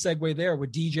top, as we segue there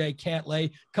with DJ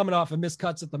Cantlay coming off of missed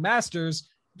cuts at the Masters.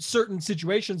 Certain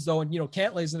situations though, and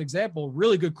Cantlay is an example,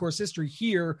 really good course history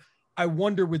here. I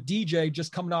wonder with DJ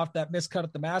just coming off that missed cut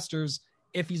at the Masters,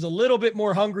 if he's a little bit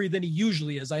more hungry than he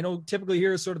usually is. I know typically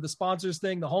here is sort of the sponsors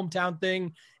thing, the hometown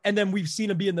thing. And then we've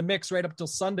seen him be in the mix right up till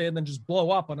Sunday and then just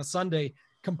blow up on a Sunday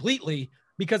completely,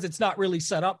 because it's not really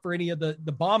set up for any of the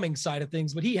bombing side of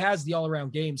things, but he has the all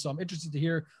around game. So I'm interested to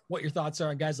hear what your thoughts are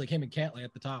on guys like him and Cantlay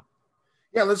at the top.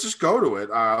 Yeah, let's just go to it.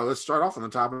 Let's start off on the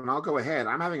top, and I'll go ahead.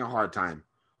 I'm having a hard time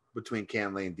between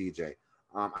Cantlay and DJ.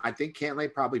 I think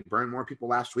Cantlay probably burned more people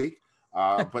last week.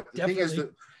 But the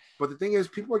thing is,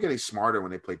 people are getting smarter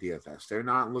when they play DFS. They're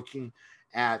not looking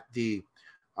at a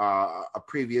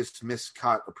previous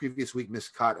week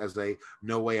miscut as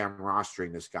no way I'm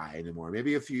rostering this guy anymore.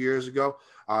 Maybe a few years ago,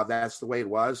 that's the way it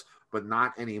was, but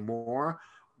not anymore.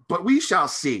 But we shall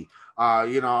see.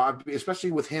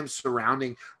 Especially with him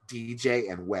surrounding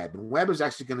DJ and Webb. And Webb is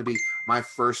actually going to be my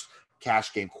first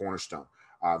cash game cornerstone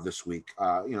this week.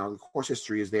 The course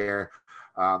history is there.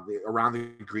 Around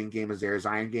the green game is there. His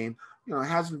iron game, it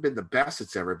hasn't been the best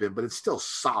it's ever been, but it's still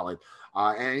solid.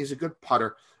 And he's a good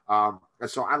putter. And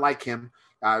so I like him.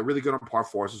 Really good on par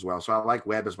 4s as well. So I like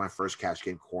Webb as my first cash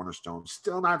game cornerstone.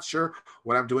 Still not sure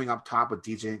what I'm doing up top with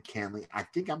DJ and Cantlay. I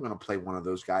think I'm going to play one of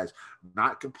those guys.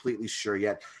 Not completely sure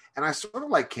yet. And I sort of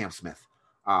like Cam Smith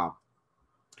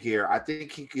here. I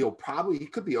think he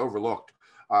could be overlooked.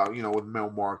 With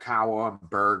Morikawa and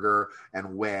Berger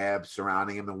and Webb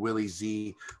surrounding him and Willie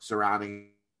Z surrounding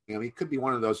him. He could be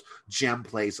one of those gem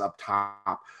plays up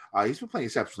top. He's been playing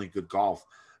exceptionally good golf.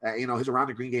 His around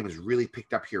the green game has really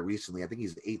picked up here recently. I think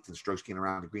he's 8th in strokes gained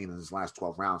around the green in his last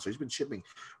 12 rounds. So he's been chipping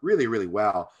really, really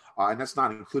well. And that's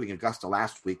not including Augusta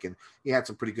last week. And he had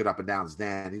some pretty good up and downs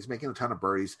then. He's making a ton of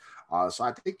birdies. So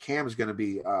I think Cam is going to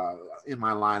be in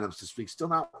my lineups this week. Still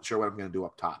not sure what I'm going to do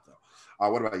up top,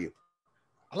 though. What about you?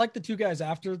 I like the two guys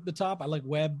after the top. I like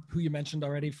Webb, who you mentioned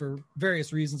already for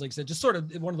various reasons. Like I said, just sort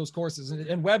of one of those courses.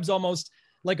 And Webb's almost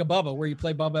like a Bubba, where you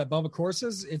play Bubba at Bubba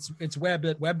courses. It's Webb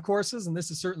at Webb courses, and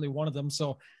this is certainly one of them.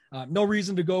 So no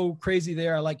reason to go crazy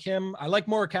there. I like him. I like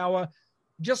Morikawa.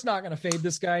 Just not going to fade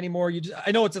this guy anymore.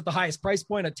 I know it's at the highest price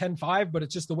point at 10.5, but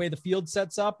it's just the way the field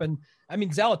sets up. And I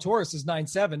mean, Zalatoris is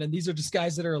 9.7, and these are just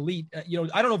guys that are elite. I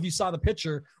don't know if you saw the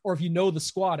picture or if you know the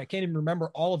squad. I can't even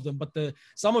remember all of them, but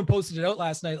someone posted it out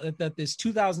last night that this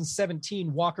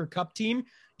 2017 Walker Cup team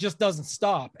just doesn't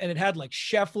stop. And it had like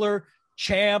Scheffler,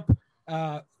 Champ,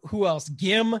 who else?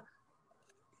 Gim,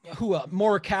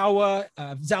 Morikawa,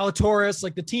 Zalatoris.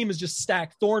 Like, the team is just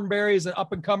stacked. Thornberry is an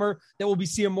up and comer that we'll be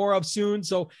seeing more of soon.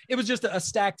 So it was just a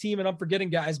stacked team, and I'm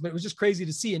forgetting guys, but it was just crazy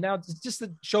to see. And now it just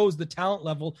shows the talent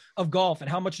level of golf and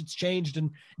how much it's changed. And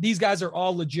these guys are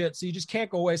all legit. So you just can't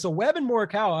go away. So Webb and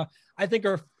Morikawa, I think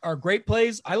are great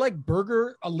plays. I like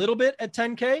Berger a little bit at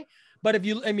 10K, but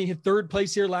third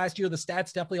place here last year, the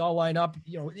stats definitely all line up.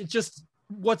 It's just,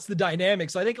 what's the dynamic?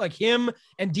 So I think like him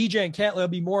and DJ and Cantlay will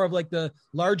be more of like the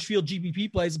large field GPP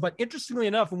plays. But interestingly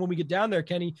enough, and when we get down there,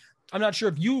 Kenny, I'm not sure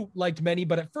if you liked many,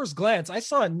 but at first glance, I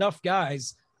saw enough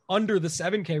guys under the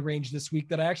 7K range this week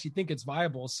that I actually think it's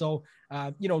viable. So,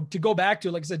 to go back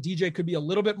to, like I said, DJ could be a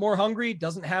little bit more hungry,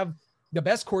 doesn't have the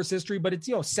best course history, but it's,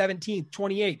 17th,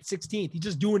 28th, 16th. He's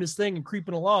just doing his thing and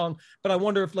creeping along. But I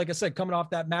wonder if, like I said, coming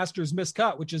off that Masters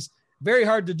miscut, which is very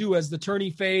hard to do as the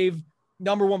tourney fave,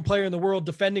 number one player in the world,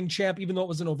 defending champ, even though it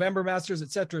was a November Masters,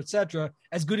 et cetera,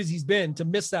 as good as he's been, to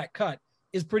miss that cut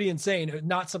is pretty insane.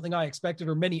 Not something I expected,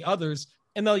 or many others.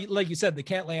 And then, like you said, the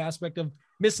Cantlay aspect of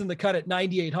missing the cut at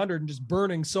 9,800 and just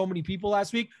burning so many people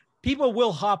last week, people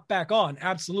will hop back on.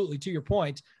 Absolutely. To your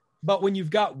point, But when you've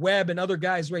got Webb and other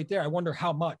guys right there, I wonder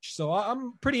how much. So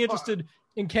I'm pretty interested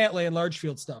in Cantlay and large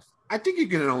field stuff. I think you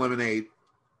can eliminate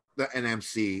the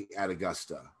NMC at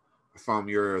Augusta from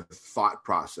your thought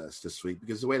process this week,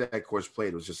 because the way that course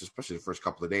played was just, especially the first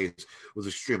couple of days, was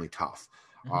extremely tough.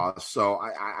 So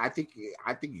I think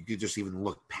you could just even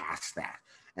look past that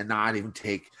and not even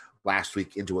take last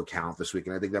week into account this week.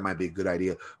 And I think that might be a good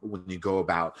idea when you go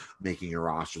about making your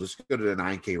roster. Let's go to the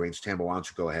 9K range. Tambo, why don't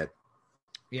you go ahead?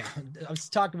 Yeah,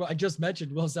 I just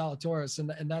mentioned Will Zalatoris,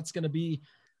 and that's going to be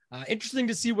interesting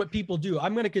to see what people do.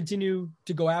 I'm going to continue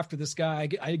to go after this guy.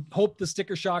 I hope the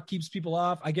sticker shock keeps people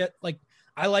off.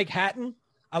 I like Hatton.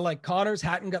 I like Connors.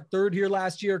 Hatton got third here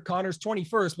last year. Connors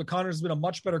 21st, but Connors has been a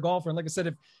much better golfer. And like I said,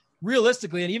 if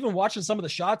realistically, and even watching some of the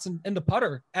shots and the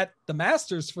putter at the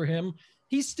Masters for him,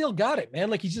 he's still got it, man.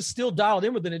 Like, he's just still dialed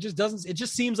in with it. It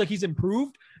just seems like he's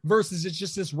improved versus it's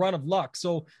just this run of luck.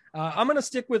 So I'm going to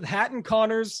stick with Hatton,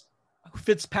 Connors,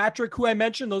 Fitzpatrick, who I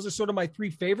mentioned. Those are sort of my three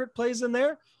favorite plays in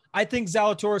there. I think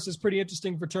Zalatoris is pretty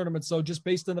interesting for tournaments. So just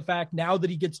based on the fact now that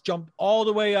he gets jumped all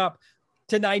the way up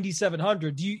to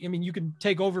 9,700, you can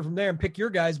take over from there and pick your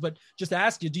guys, but just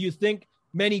ask you, do you think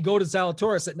many go to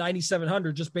Zalatoris at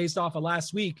 9,700 just based off of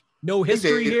last week? No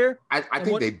history here. I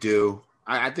think they do.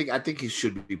 I think he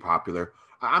should be popular.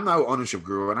 I'm no ownership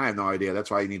guru, and I have no idea.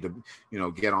 That's why you need to,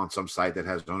 get on some site that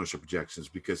has ownership projections,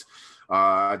 because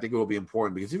I think it will be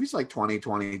important. Because if he's like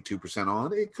 22%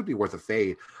 on, it could be worth a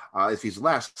fade. If he's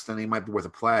less, then he might be worth a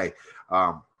play.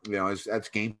 That's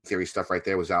game theory stuff right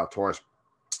there with Zalatoris.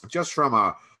 Just from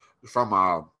a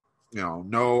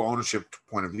no ownership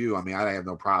point of view, I have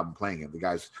no problem playing him. The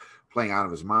guy's playing out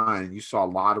of his mind, and you saw a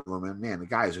lot of them. And man, the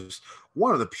guy is just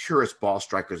one of the purest ball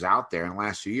strikers out there. In the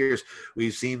last few years,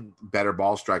 we've seen better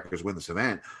ball strikers win this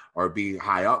event or be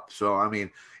high up. So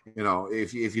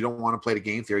if you don't want to play the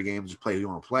game theory game, just play who you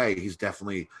want to play. He's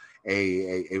definitely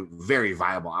a very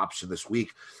viable option this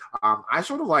week. I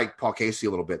sort of like Paul Casey a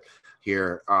little bit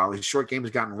here. His short game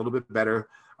has gotten a little bit better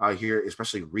here,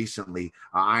 especially recently.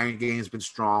 Iron game has been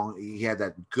strong. He had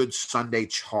that good Sunday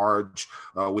charge,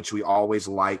 which we always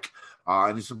like.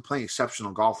 And he's been playing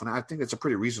exceptional golf, and I think that's a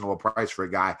pretty reasonable price for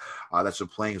a guy that's been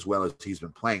playing as well as he's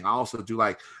been playing. I also do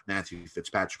like Matthew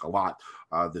Fitzpatrick a lot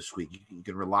this week. You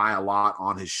can rely a lot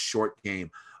on his short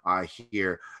game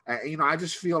here. I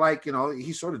just feel like,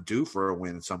 he's sort of due for a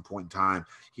win at some point in time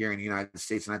here in the United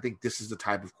States. And I think this is the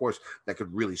type of course that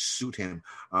could really suit him,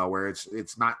 where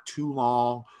it's not too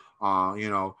long,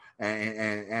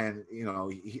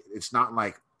 it's not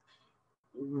like,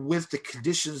 with the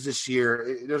conditions this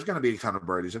year, there's going to be a ton of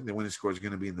birdies. I think the winning score is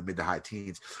going to be in the mid to high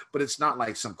teens, but it's not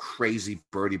like some crazy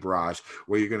birdie barrage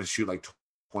where you're going to shoot like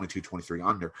 22, 23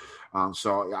 under.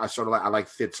 So I like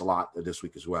Fitz a lot this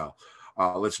week as well.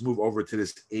 Let's move over to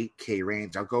this 8K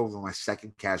range. I'll go over my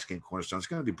second cash game cornerstone. It's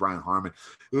going to be Brian Harman,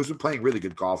 who's been playing really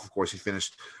good golf. Of course, he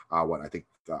finished top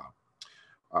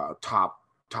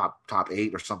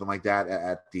 8 or something like that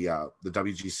at the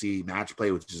WGC match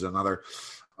play, which is another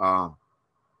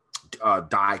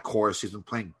die course. He's been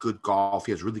playing good golf.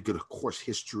 He has really good course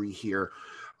history here.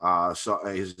 So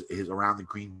his around the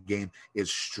green game is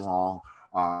strong.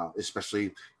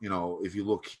 Especially, if you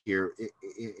look here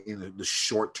in the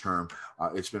short term,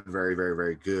 it's been very, very,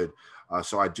 very good.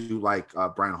 So I do like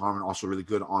Brian Harman, also really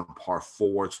good on par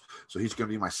fours. So he's going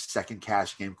to be my second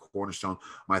cash game cornerstone.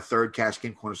 My third cash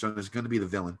game cornerstone is going to be the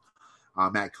villain,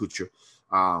 Matt Kuchar.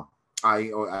 I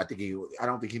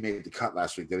don't think he made the cut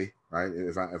last week, did he? Right,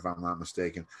 if I'm not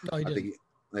mistaken. No, he didn't.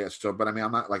 But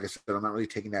I'm not, like I said, I'm not really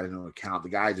taking that into account. The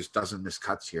guy just doesn't miss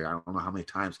cuts here. I don't know how many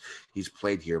times he's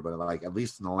played here, but like at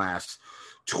least in the last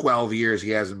 12 years,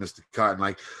 he hasn't missed a cut.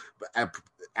 And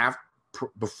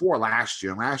before last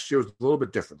year, and last year was a little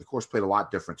bit different. The course played a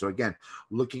lot different. So again,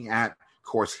 looking at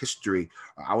course history,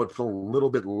 I would put a little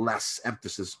bit less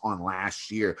emphasis on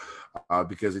last year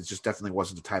because it just definitely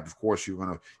wasn't the type of course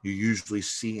you usually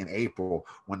see in April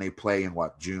when they play in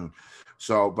June.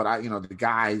 So, but the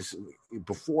guys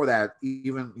before that,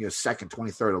 even second,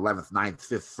 23rd, 11th, 9th,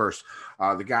 5th,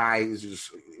 1st, the guy is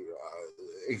just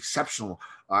exceptional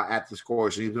at this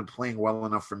course. He's been playing well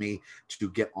enough for me to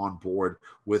get on board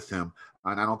with him,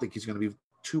 and I don't think he's going to be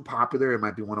too popular. It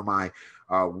might be one of my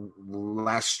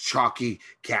less chalky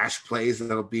cash plays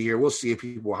that'll be here. We'll see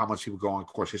how much people go on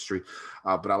course history.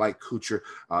 But I like Kuchar.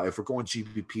 If we're going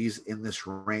GPPs in this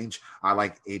range, I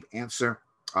like Abe Answer.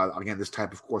 Again, this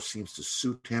type of course seems to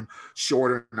suit him.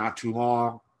 Shorter, not too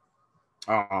long,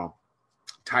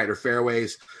 tighter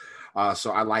fairways.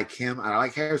 So I like him. I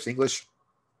like Harris English.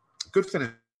 Good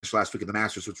finish last week at the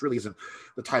Masters, which really isn't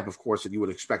the type of course that you would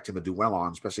expect him to do well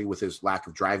on, especially with his lack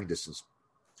of driving distance.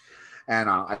 and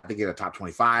I think he had a top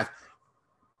 25.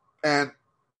 And,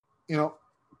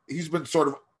 he's been sort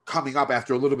of coming up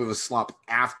after a little bit of a slump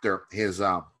after his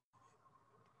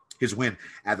win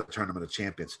at the Tournament of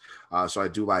Champions. So I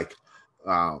do like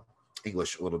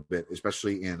English a little bit,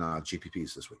 especially in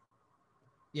GPPs this week.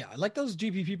 Yeah, I like those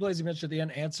GPP plays you mentioned at the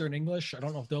end, Answer in English. I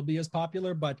don't know if they'll be as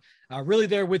popular, but really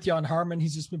there with you on Harman.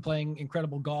 He's just been playing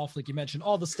incredible golf. Like you mentioned,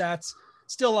 all the stats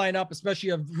still line up, especially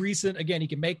of recent. Again, he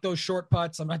can make those short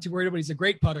putts. I'm not too worried about he's a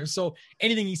great putter. So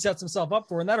anything he sets himself up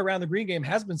for, and that around the green game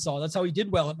has been solid. That's how he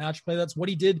did well at match play. That's what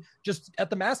he did just at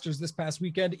the Masters this past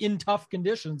weekend in tough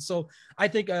conditions. So I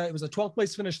think it was a 12th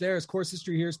place finish there. His course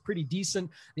history here is pretty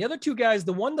decent. The other two guys,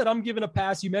 the one that I'm giving a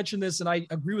pass, you mentioned this, and I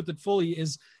agree with it fully,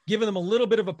 is giving them a little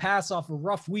bit of a pass off a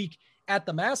rough week at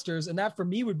the Masters. And that for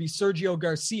me would be Sergio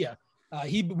Garcia.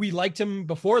 We liked him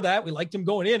before that. We liked him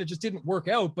going in. It just didn't work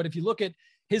out. But if you look at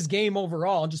his game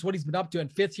overall and just what he's been up to, and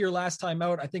fifth here last time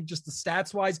out, I think just the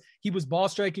stats wise, he was ball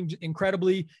striking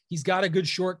incredibly. He's got a good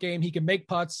short game. He can make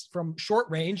putts from short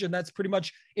range. And that's pretty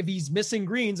much, if he's missing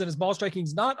greens and his ball striking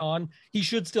is not on, he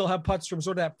should still have putts from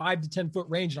sort of that 5 to 10 foot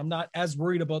range. And I'm not as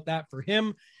worried about that for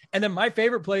him. And then my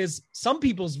favorite play is some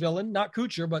people's villain, not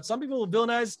Kuchar, but some people will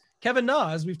villainize Kevin Na,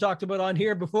 as we've talked about on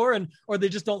here before, or they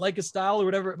just don't like his style or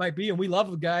whatever it might be. And we love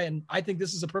the guy. And I think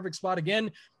this is a perfect spot again.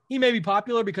 He may be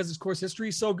popular because his course history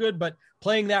is so good, but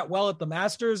playing that well at the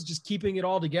Masters, just keeping it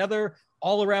all together,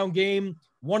 all around game,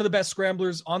 one of the best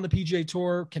scramblers on the PGA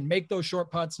Tour, can make those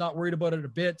short putts, not worried about it a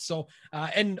bit. So,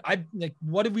 and I like,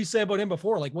 what did we say about him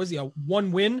before? Like, was he a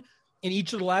one win in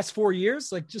each of the last 4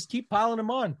 years? Like, just keep piling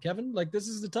him on, Kevin. Like, this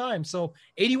is the time. So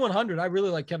 8,100, I really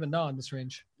like Kevin Na in this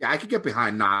range. Yeah, I could get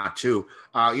behind Na too.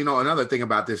 Another thing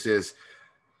about this is,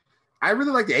 I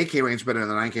really like the 8K range better than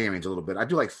the 9K range a little bit. I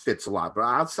do like Fitz a lot, but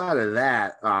outside of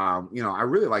that, I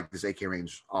really like this 8K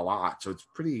range a lot. So it's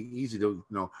pretty easy to,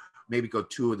 maybe go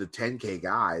two of the 10K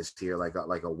guys here, like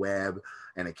a Webb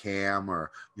and a Cam,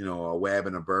 or, a Webb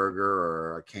and a Berger,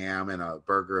 or a Cam and a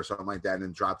Berger or something like that, and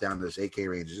then drop down to this 8K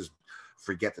range and just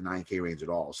forget the 9K range at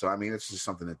all. So, I mean, it's just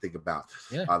something to think about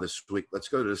this week. Let's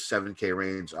go to the 7K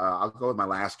range. I'll go with my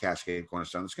last cash game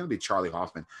cornerstone. It's going to be Charlie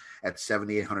Hoffman at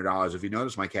 $7,800. If you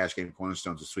notice my cash game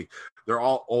cornerstones this week, they're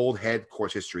all old head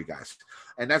course history guys.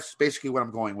 And that's basically what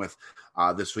I'm going with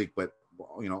this week. But,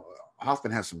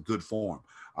 Hoffman has some good form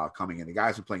coming in. The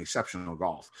guy's been playing exceptional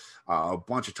golf. A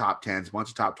bunch of top 10s, a bunch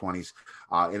of top 20s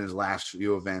in his last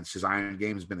few events. His iron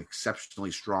game has been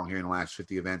exceptionally strong here in the last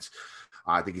 50 events.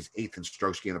 I think he's 8th in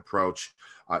strokes gained approach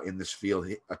in this field.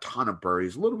 A ton of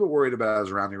birdies. A little bit worried about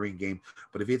his around the green game,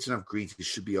 but if he hits enough greens, he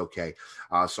should be okay.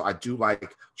 So I do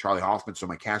like Charlie Hoffman. So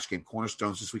my cash game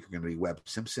cornerstones this week are going to be Webb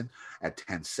Simpson at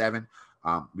 10-7.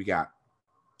 We got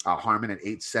Harman at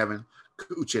 8-7,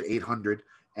 Cooch at 800,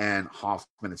 and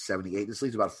Hoffman at 78. This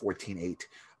leaves about 14-8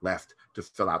 left to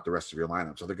fill out the rest of your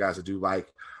lineup. So the guys I do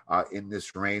like in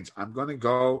this range, I'm going to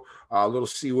go a little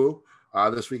Siwoo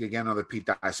this week. Again, another Pete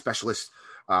Dye specialist.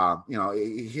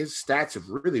 His stats have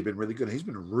really been really good. He's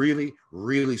been really,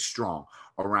 really strong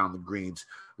around the greens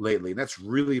lately, and that's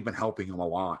really been helping him a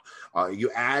lot.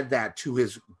 You add that to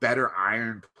his better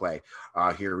iron play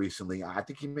here recently, I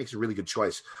think he makes a really good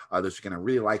choice this weekend. I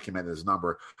really like him at his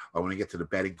number when we get to the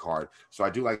betting card. So I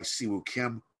do like Siwoo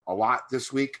Kim a lot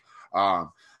this week.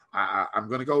 I'm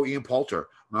going to go Ian Poulter,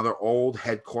 another old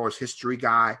head course history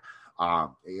guy.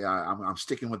 I'm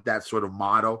sticking with that sort of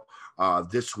motto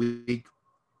this week.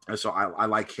 So I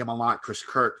like him a lot. Chris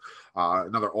Kirk,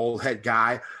 another old head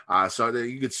guy. So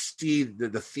you could see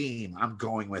the theme I'm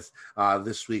going with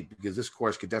this week, because this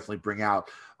course could definitely bring out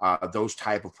those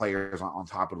type of players on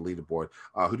top of the leaderboard.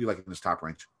 Who do you like in this top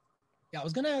range? Yeah, I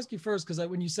was going to ask you first, because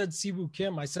when you said Siwoo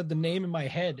Kim, I said the name in my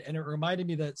head, and it reminded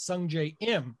me that Sungjae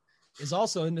Im is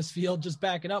also in this field, just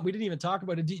backing up. We didn't even talk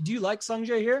about it. Do you like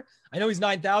Sungjae here? I know he's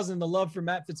 9,000. The love for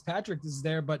Matt Fitzpatrick is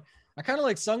there, but I kind of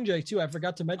like Sungjae too. I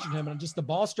forgot to mention him, and just the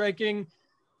ball striking.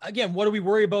 Again, what do we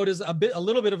worry about is a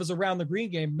little bit of his around the green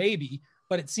game, maybe,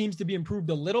 but it seems to be improved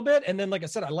a little bit. And then, like I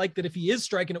said, I like that if he is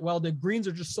striking it well, the greens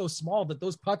are just so small that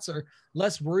those putts are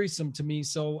less worrisome to me.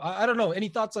 So I don't know. Any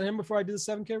thoughts on him before I do the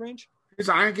 7K range? His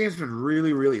iron game's been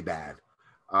really, really bad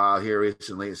here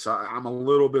recently. So I'm a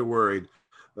little bit worried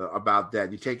about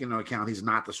that. You take into account he's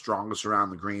not the strongest around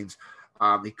the greens.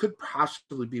 He could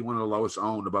possibly be one of the lowest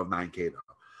owned above 9K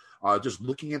though. Just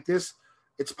looking at this,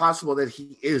 it's possible that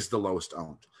he is the lowest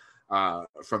owned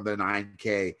from the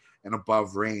 9K and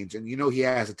above range. And he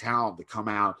has a talent to come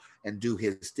out and do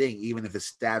his thing, even if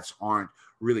his stats aren't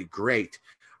really great.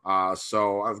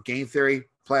 So game theory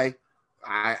play,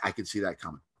 I could see that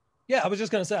coming. Yeah, I was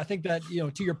just going to say, I think that,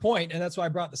 to your point, and that's why I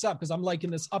brought this up, because I'm liking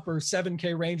this upper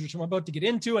 7K range, which I'm about to get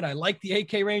into, and I like the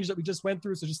 8K range that we just went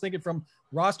through. So just thinking from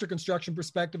roster construction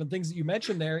perspective and things that you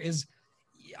mentioned there is,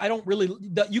 I don't really,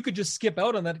 you could just skip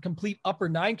out on that complete upper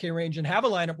 9K range and have a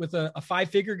lineup with a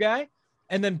 5-figure guy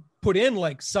and then put in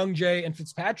like Sung Jae and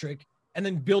Fitzpatrick and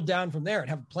then build down from there and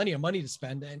have plenty of money to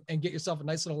spend and get yourself a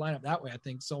nice little lineup that way, I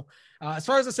think. So as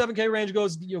far as the 7K range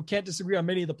goes, can't disagree on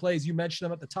many of the plays. You mentioned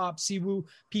them at the top. Siwoo,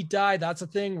 Pete Dye, that's a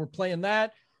thing. We're playing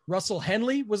that. Russell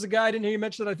Henley was a guy I didn't hear you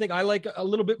mention that I think I like a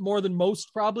little bit more than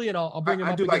most probably, and I'll bring him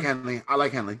up. I do like Henley. I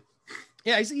like Henley.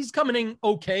 Yeah, he's coming in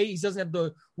okay. He doesn't have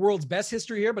the world's best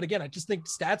history here, but again, I just think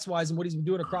stats-wise and what he's been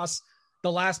doing across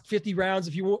the last 50 rounds,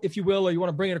 if you will, or you want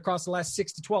to bring it across the last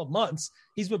 6 to 12 months,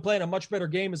 he's been playing a much better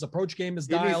game. His approach game is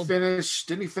dialed.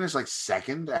 Didn't he finish like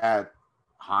second at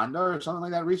Honda or something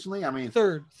like that recently? I mean,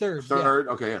 third. Yeah.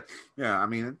 Okay. Yeah. I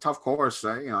mean, tough course.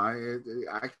 I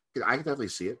can definitely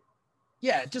see it.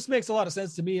 Yeah, it just makes a lot of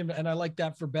sense to me. And I like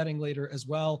that for betting later as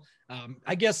well.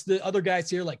 I guess the other guys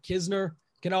here like Kisner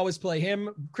can always play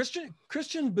him. Christian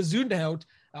Bezuidenhout,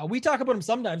 we talk about him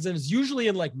sometimes, and it's usually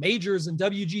in like majors and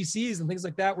WGCs and things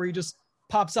like that where he just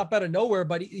pops up out of nowhere.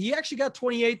 But he actually got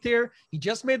 28th here. He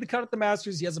just made the cut at the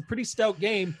Masters. He has a pretty stout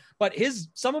game, but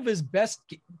some of his best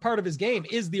part of his game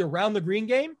is the around the green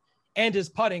game and his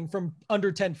putting from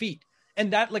under 10 feet.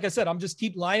 And that, like I said, I'm just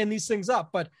keep lining these things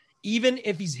up. But even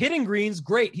if he's hitting greens,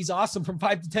 great. He's awesome from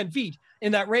 5 to 10 feet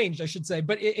in that range, I should say.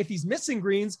 But if he's missing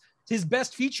greens, his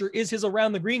best feature is his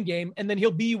around the green game, and then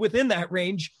he'll be within that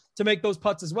range to make those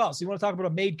putts as well. So you want to talk about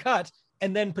a made cut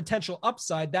and then potential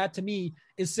upside. That to me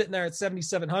is sitting there at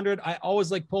 7,700. I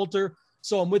always like Poulter,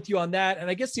 so I'm with you on that. And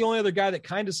I guess the only other guy that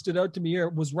kind of stood out to me here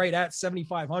was right at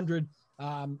 7,500.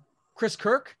 Chris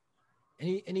Kirk.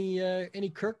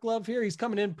 Any Kirk love here? He's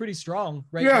coming in pretty strong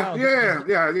right now.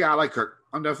 Yeah. I like Kirk.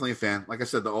 I'm definitely a fan. Like I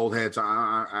said, the old heads.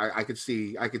 I could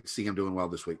see him doing well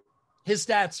this week. His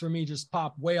stats for me just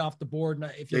pop way off the board.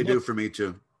 And if they do for me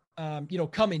too.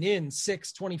 Coming in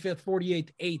 6th, 25th, 48th,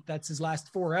 8th. That's his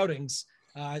last 4 outings.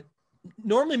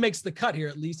 Normally makes the cut here.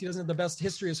 At least he doesn't have the best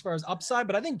history as far as upside,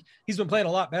 but I think he's been playing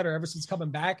a lot better ever since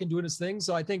coming back and doing his thing.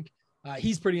 So I think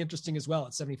he's pretty interesting as well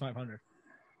at 7,500.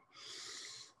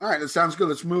 All right, that sounds good.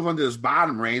 Let's move on to this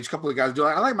bottom range. A couple of guys do.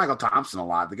 I like Michael Thompson a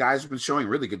lot. The guy's been showing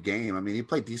really good game. I mean, he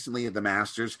played decently at the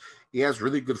Masters. He has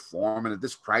really good form, and at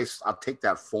this price, I'll take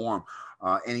that form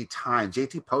anytime.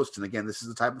 JT Poston, again, this is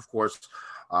the type of course.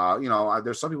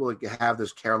 There's some people that have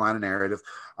this Carolina narrative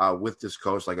with this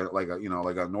coast, like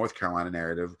a North Carolina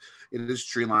narrative. It is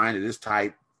tree line. It is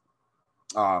tight.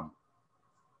 The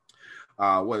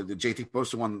JT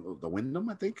Poston won the Wyndham,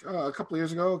 I think, a couple of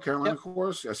years ago, Carolina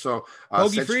course. So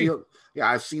Sedgefield,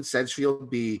 I've seen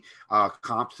Sedgefield be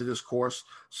comped to this course.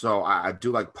 So I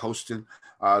do like Poston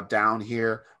down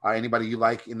here. Anybody you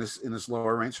like in this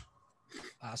lower range?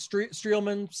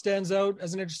 Streelman stands out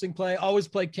as an interesting play. Always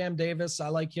play Cam Davis. I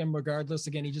like him regardless.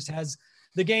 Again, he just has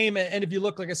the game. And if you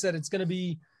look, like I said, it's going to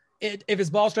be if his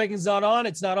ball striking is not on,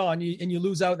 it's not on. And you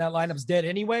lose out and that lineup's dead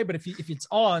anyway. But if it's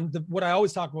on, what I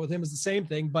always talk about with him is the same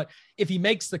thing. But if he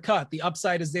makes the cut, the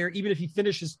upside is there. Even if he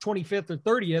finishes 25th or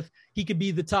 30th, he could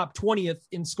be the top 20th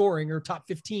in scoring or top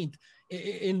 15th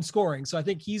in scoring. So I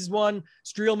think he's one.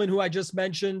 Streelman, who I just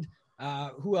mentioned.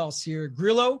 Who else here?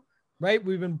 Grillo, right?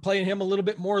 We've been playing him a little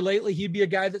bit more lately. He'd be a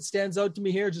guy that stands out to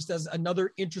me here just as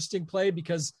another interesting play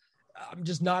because I'm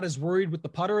just not as worried with the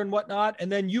putter and whatnot.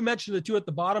 And then you mentioned the two at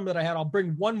the bottom that I had. I'll bring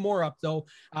one more up though.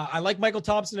 I like Michael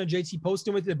Thompson and JT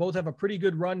Poston with you. They both have a pretty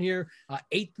good run here.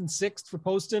 8th and 6th for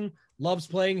Poston. Loves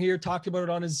playing here. Talked about it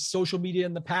on his social media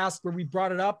in the past where we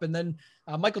brought it up. And then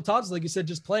Michael Thompson, like you said,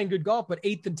 just playing good golf, but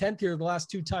 8th and 10th here the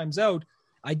last 2 times out.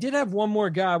 I did have one more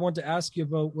guy I wanted to ask you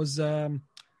about was Harold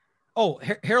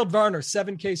Varner,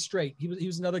 7K straight. He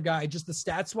was another guy. Just the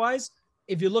stats wise,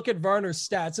 if you look at Varner's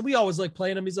stats, and we always like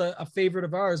playing him, he's a favorite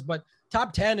of ours, but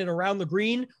top 10 and around the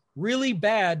green, really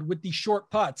bad with the short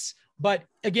putts. But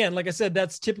again, like I said,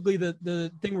 that's typically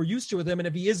the thing we're used to with him. And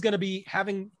if he is going to be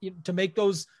having to make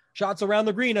those shots around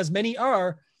the green, as many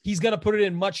are, he's going to put it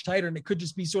in much tighter. And it could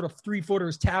just be sort of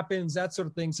 3-footers, tap ins, that sort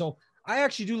of thing. So I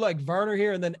actually do like Varner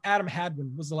here. And then Adam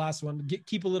Hadwin was the last one.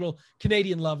 Keep a little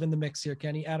Canadian love in the mix here,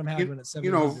 Kenny. Adam Hadwin at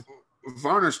 7.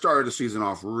 Varner started the season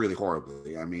off really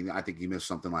horribly. I mean, I think he missed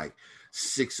something like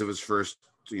 6 of his first,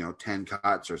 10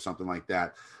 cuts or something like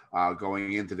that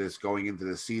going into this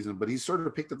season. But he's sort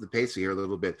of picked up the pace here a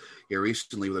little bit here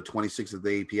recently with a 26th of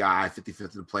the API, 55th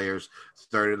of the Players,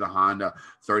 3rd of the Honda,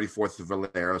 34th of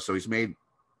Valero. So he's made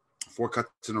 4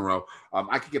 cuts in a row.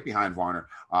 I could get behind Varner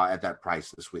at that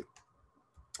price this week.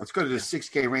 Let's go to the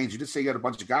 6K range. You did say you had a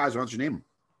bunch of guys. Why don't you name them?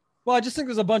 Well, I just think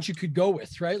there's a bunch you could go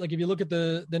with, right? Like if you look at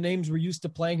the names we're used to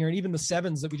playing here, and even the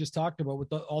sevens that we just talked about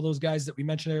with all those guys that we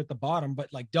mentioned there at the bottom,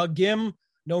 but like Doug Gim,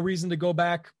 no reason to go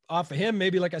back off of him.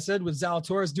 Maybe, like I said, with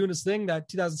Zalatoris doing his thing, that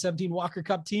 2017 Walker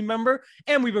Cup team member,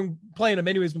 and we've been playing him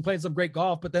anyway. He's been playing some great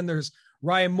golf, but then there's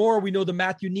Ryan Moore. We know the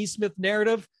Matthew Neesmith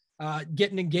narrative,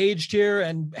 getting engaged here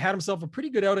and had himself a pretty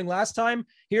good outing last time.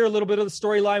 Here, a little bit of the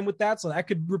storyline with that, so that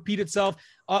could repeat itself.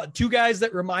 Two guys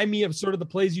that remind me of sort of the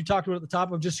plays you talked about at the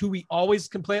top of just who we always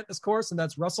can play at this course, and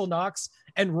that's Russell Knox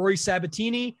and Rory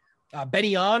Sabatini.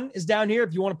 Benny On is down here.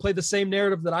 If you want to play the same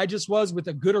narrative that I just was with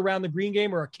a good around the green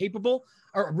game or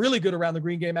a really good around the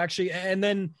green game, actually, and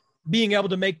then being able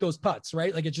to make those putts,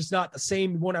 right? Like it's just not the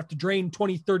same. You won't have to drain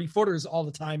 20, 30 footers all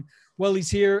the time. Well, he's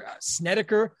here.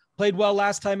 Snedeker played well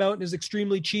last time out and is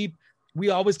extremely cheap. We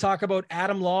always talk about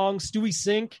Adam Long. Stewie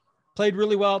Sink played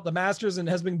really well at the Masters and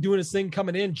has been doing his thing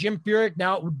coming in. Jim Furyk,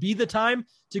 now it would be the time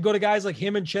to go to guys like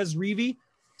him and Ches Reavie.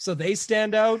 So they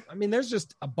stand out. I mean, there's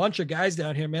just a bunch of guys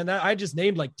down here, man. I just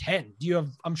named like 10.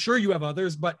 I'm sure you have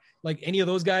others, but like any of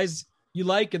those guys you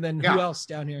like, and then who else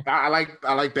down here? I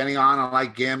like Benny On. I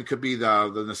like Gim. It could be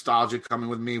the nostalgia coming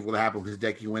with me. What happened with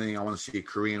Hideki winning? I want to see a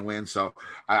Korean win, so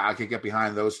I could get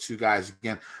behind those two guys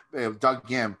again. Doug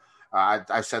Gim.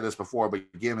 I've said this before, but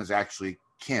Gim is actually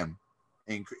Kim.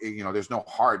 And there's no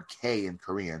hard K in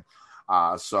Korean.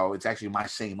 So it's actually my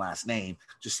same last name,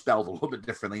 just spelled a little bit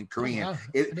differently in Korean.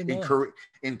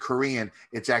 In Korean,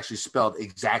 it's actually spelled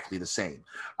exactly the same.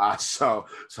 So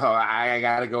I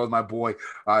got to go with my boy,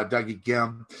 Dougie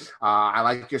Gim. I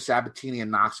like your Sabatini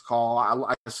and Knox call.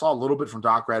 I saw a little bit from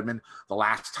Doc Redmond the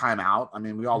last time out. I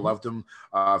mean, we all loved him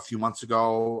a few months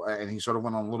ago, and he sort of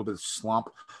went on a little bit of slump.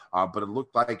 But it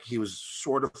looked like he was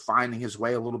sort of finding his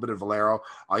way a little bit at Valero.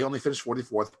 He only finished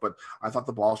 44th, but I thought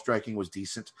the ball striking was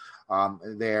decent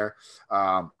there.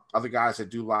 Other guys I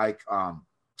do like,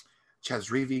 Ches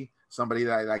Reavie, somebody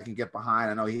that I can get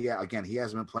behind. I know he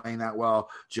hasn't been playing that well.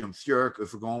 Jim Furyk,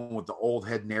 if we're going with the old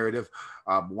head narrative,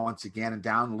 once again, and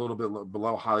down a little bit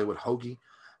below Hollywood Hoagie.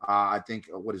 I think,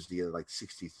 what is the like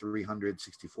 6,300,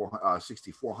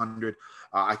 6,400.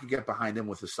 I could get behind him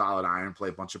with a solid iron play,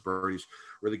 a bunch of birdies,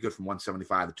 really good from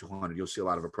 175 to 200. You'll see a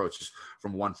lot of approaches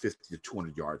from 150 to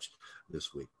 200 yards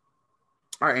this week.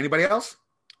 All right, anybody else?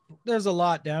 There's a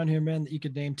lot down here, man, that you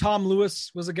could name. Tom Lewis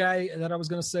was a guy that I was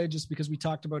going to say just because we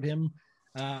talked about him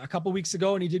a couple weeks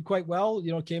ago, and he did quite well.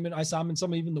 Came in. I saw him in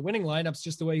some of even the winning lineups,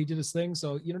 just the way he did his thing.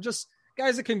 So, just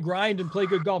guys that can grind and play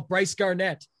good golf. Bryce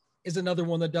Garnett is another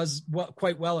one that does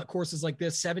quite well at courses like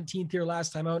this. 17th here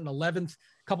last time out, and 11th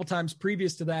a couple times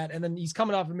previous to that. And then he's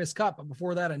coming off a missed cut, but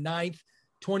before that, a 9th,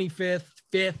 25th,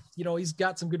 5th. He's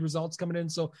got some good results coming in.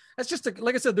 So that's just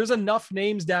like I said, there's enough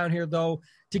names down here though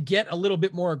to get a little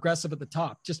bit more aggressive at the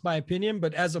top. Just my opinion,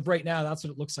 but as of right now, that's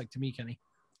what it looks like to me, Kenny.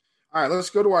 All right, let's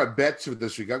go to our bets for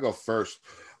this week. I'll go first.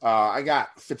 I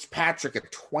got Fitzpatrick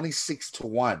at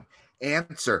 26-1,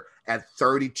 Answer at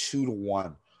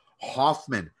 32-1,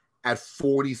 Hoffman at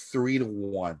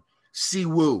 43-1,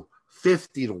 Siwoo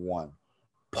 50-1,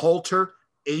 Poulter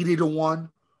 80-1,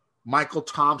 Michael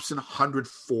Thompson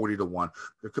 140-1.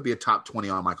 There could be a top 20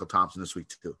 on Michael Thompson this week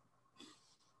too.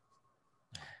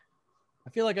 I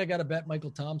feel like I got to bet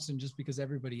Michael Thompson just because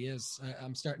everybody is.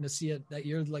 I'm starting to see it that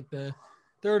you're like the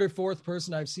third or fourth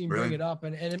person I've seen bring it up,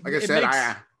 and like I said,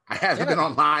 I haven't been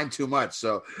online too much,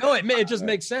 so no, it just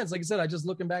makes sense. Like I said, I just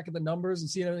looking back at the numbers and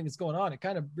seeing everything that's going on, it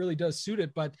kind of really does suit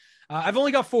it. But I've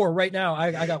only got 4 right now.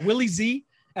 I got Willie Z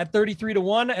at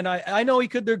 33-1, and I know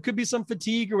there could be some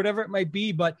fatigue or whatever it might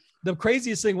be. But the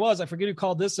craziest thing was, I forget who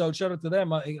called this out. Shout out to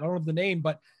them. I don't know the name,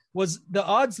 but was the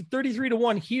odds at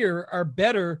 33-1 here are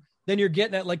better than you're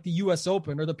getting at like the US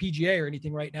Open or the PGA or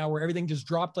anything right now, where everything just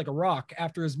dropped like a rock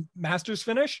after his Masters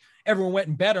finish. Everyone went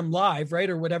and bet him live, right?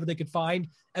 Or whatever they could find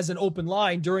as an open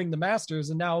line during the Masters.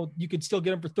 And now you could still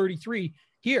get him for 33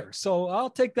 here. So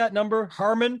I'll take that number.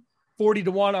 Harmon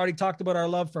 40-1. I already talked about our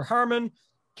love for Harmon.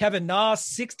 Kevin Na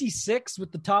 66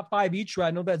 with the top 5 each way.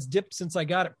 I know that's dipped since I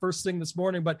got it first thing this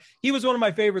morning, but he was one of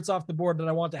my favorites off the board that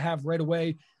I want to have right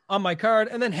away on my card.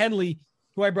 And then Henley,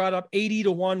 who I brought up,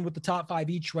 80-1 with the top 5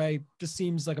 each way, just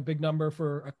seems like a big number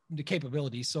for the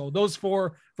capability. So those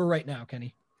 4 for right now,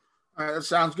 Kenny. All right, that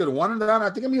sounds good. One and done. I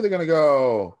think I'm either going to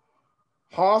go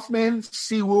Hoffman,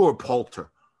 Siwoo, or Poulter.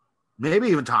 Maybe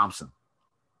even Thompson.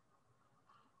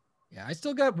 Yeah, I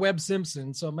still got Webb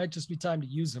Simpson, so it might just be time to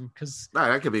use him because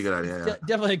that could be a good idea. Yeah.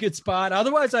 Definitely a good spot.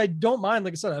 Otherwise, I don't mind.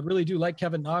 Like I said, I really do like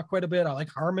Kevin Na quite a bit. I like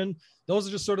Harmon. Those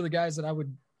are just sort of the guys that I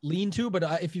would lean to, but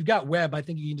if you've got Webb, I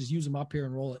think you can just use them up here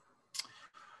and roll it.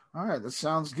 All right, that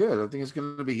sounds good. I think it's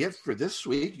going to be it for this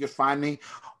week. You can find me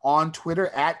on Twitter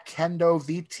at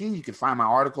KendoVT. You can find my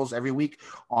articles every week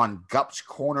on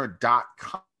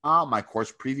gupscorner.com. My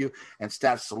course preview and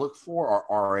stats to look for are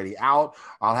already out.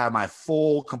 I'll have my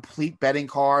full, complete betting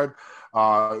card,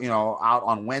 out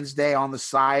on Wednesday on the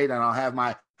site, and I'll have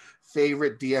my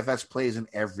favorite DFS plays in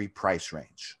every price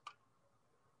range.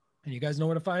 And you guys know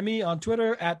where to find me on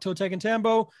Twitter at Totec and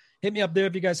Tambo. Hit me up there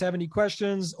if you guys have any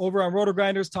questions. Over on Roto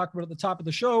Grinders, talk about it at the top of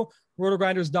the show,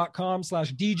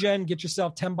 rotogrinders.com/dgen. Get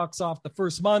yourself $10 off the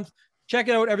first month. Check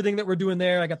it out, everything that we're doing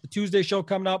there. I got the Tuesday show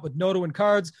coming up with Noto and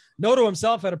Cards. Noto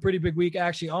himself had a pretty big week,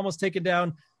 actually, almost taking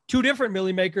down two different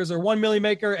milli makers, or one milli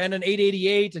maker and an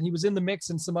 888, and he was in the mix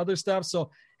and some other stuff.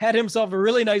 So had himself a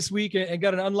really nice week and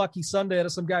got an unlucky Sunday out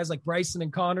of some guys like Bryson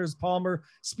and Connors, Palmer,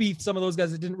 Spieth, some of those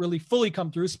guys that didn't really fully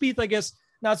come through. Spieth, I guess,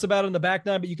 not so bad on the back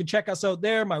nine, but you can check us out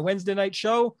there, my Wednesday night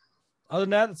show. Other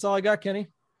than that, that's all I got, Kenny.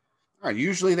 All right,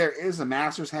 usually there is a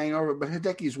Masters hangover, but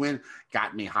Hideki's win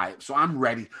got me hyped, so I'm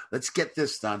ready. Let's get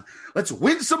this done. Let's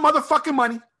win some motherfucking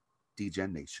money.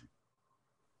 DGen Nation.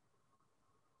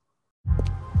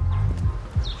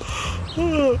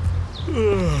 The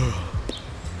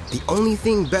only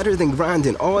thing better than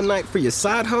grinding all night for your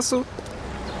side hustle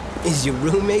is your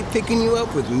roommate picking you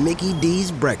up with Mickey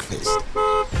D's breakfast.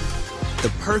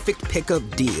 The perfect pickup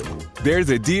deal. There's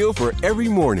a deal for every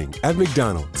morning at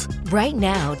McDonald's. Right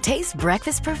now, taste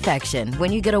breakfast perfection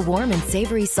when you get a warm and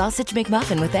savory sausage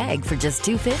McMuffin with egg for just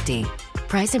 $2.50.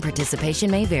 Price and participation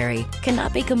may vary.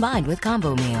 Cannot be combined with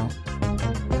combo meal.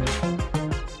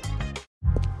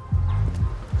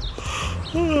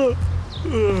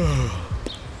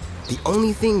 The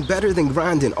only thing better than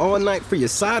grinding all night for your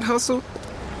side hustle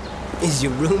is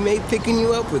your roommate picking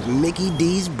you up with Mickey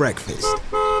D's breakfast.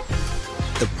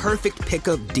 The perfect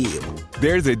pickup deal.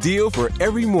 There's a deal for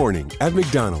every morning at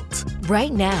McDonald's.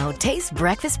 Right now, taste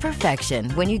breakfast perfection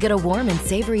when you get a warm and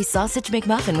savory sausage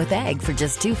McMuffin with egg for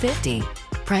just $2.50.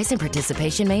 Price and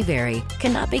participation may vary.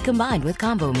 Cannot be combined with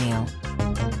combo meal.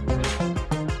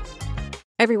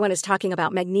 Everyone is talking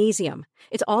about magnesium.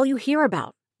 It's all you hear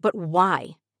about. But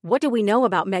why? What do we know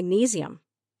about magnesium?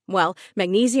 Well,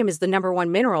 magnesium is the number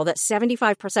one mineral that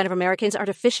 75% of Americans are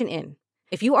deficient in.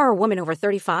 If you are a woman over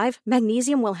 35,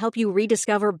 magnesium will help you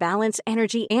rediscover balance,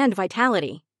 energy, and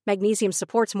vitality. Magnesium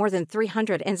supports more than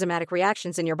 300 enzymatic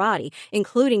reactions in your body,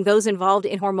 including those involved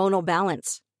in hormonal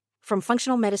balance. From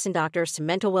functional medicine doctors to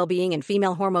mental well-being and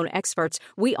female hormone experts,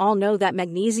 we all know that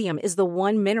magnesium is the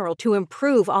one mineral to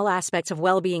improve all aspects of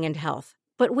well-being and health.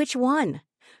 But which one?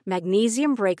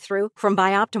 Magnesium Breakthrough from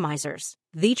Bioptimizers,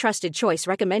 the trusted choice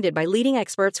recommended by leading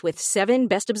experts with 7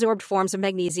 best-absorbed forms of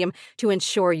magnesium to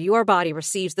ensure your body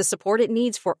receives the support it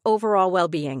needs for overall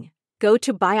well-being. Go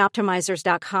to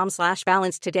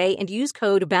bioptimizers.com/balance today and use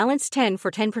code BALANCE10 for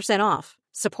 10% off.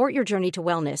 Support your journey to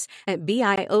wellness at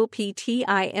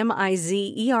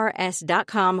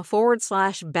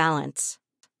bioptimizers.com/balance.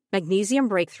 Magnesium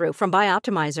Breakthrough from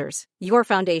Bioptimizers, your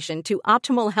foundation to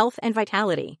optimal health and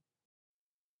vitality.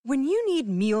 When you need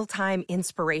mealtime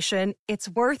inspiration, it's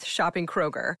worth shopping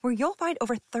Kroger, where you'll find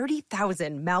over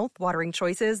 30,000 mouth-watering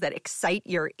choices that excite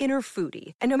your inner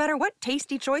foodie. And no matter what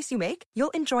tasty choice you make,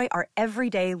 you'll enjoy our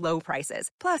everyday low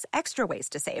prices, plus extra ways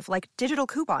to save, like digital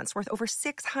coupons worth over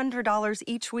 $600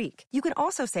 each week. You can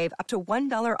also save up to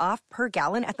 $1 off per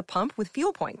gallon at the pump with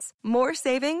fuel points. More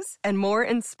savings and more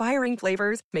inspiring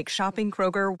flavors make shopping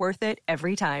Kroger worth it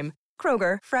every time.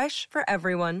 Kroger, fresh for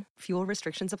everyone. Fuel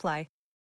restrictions apply.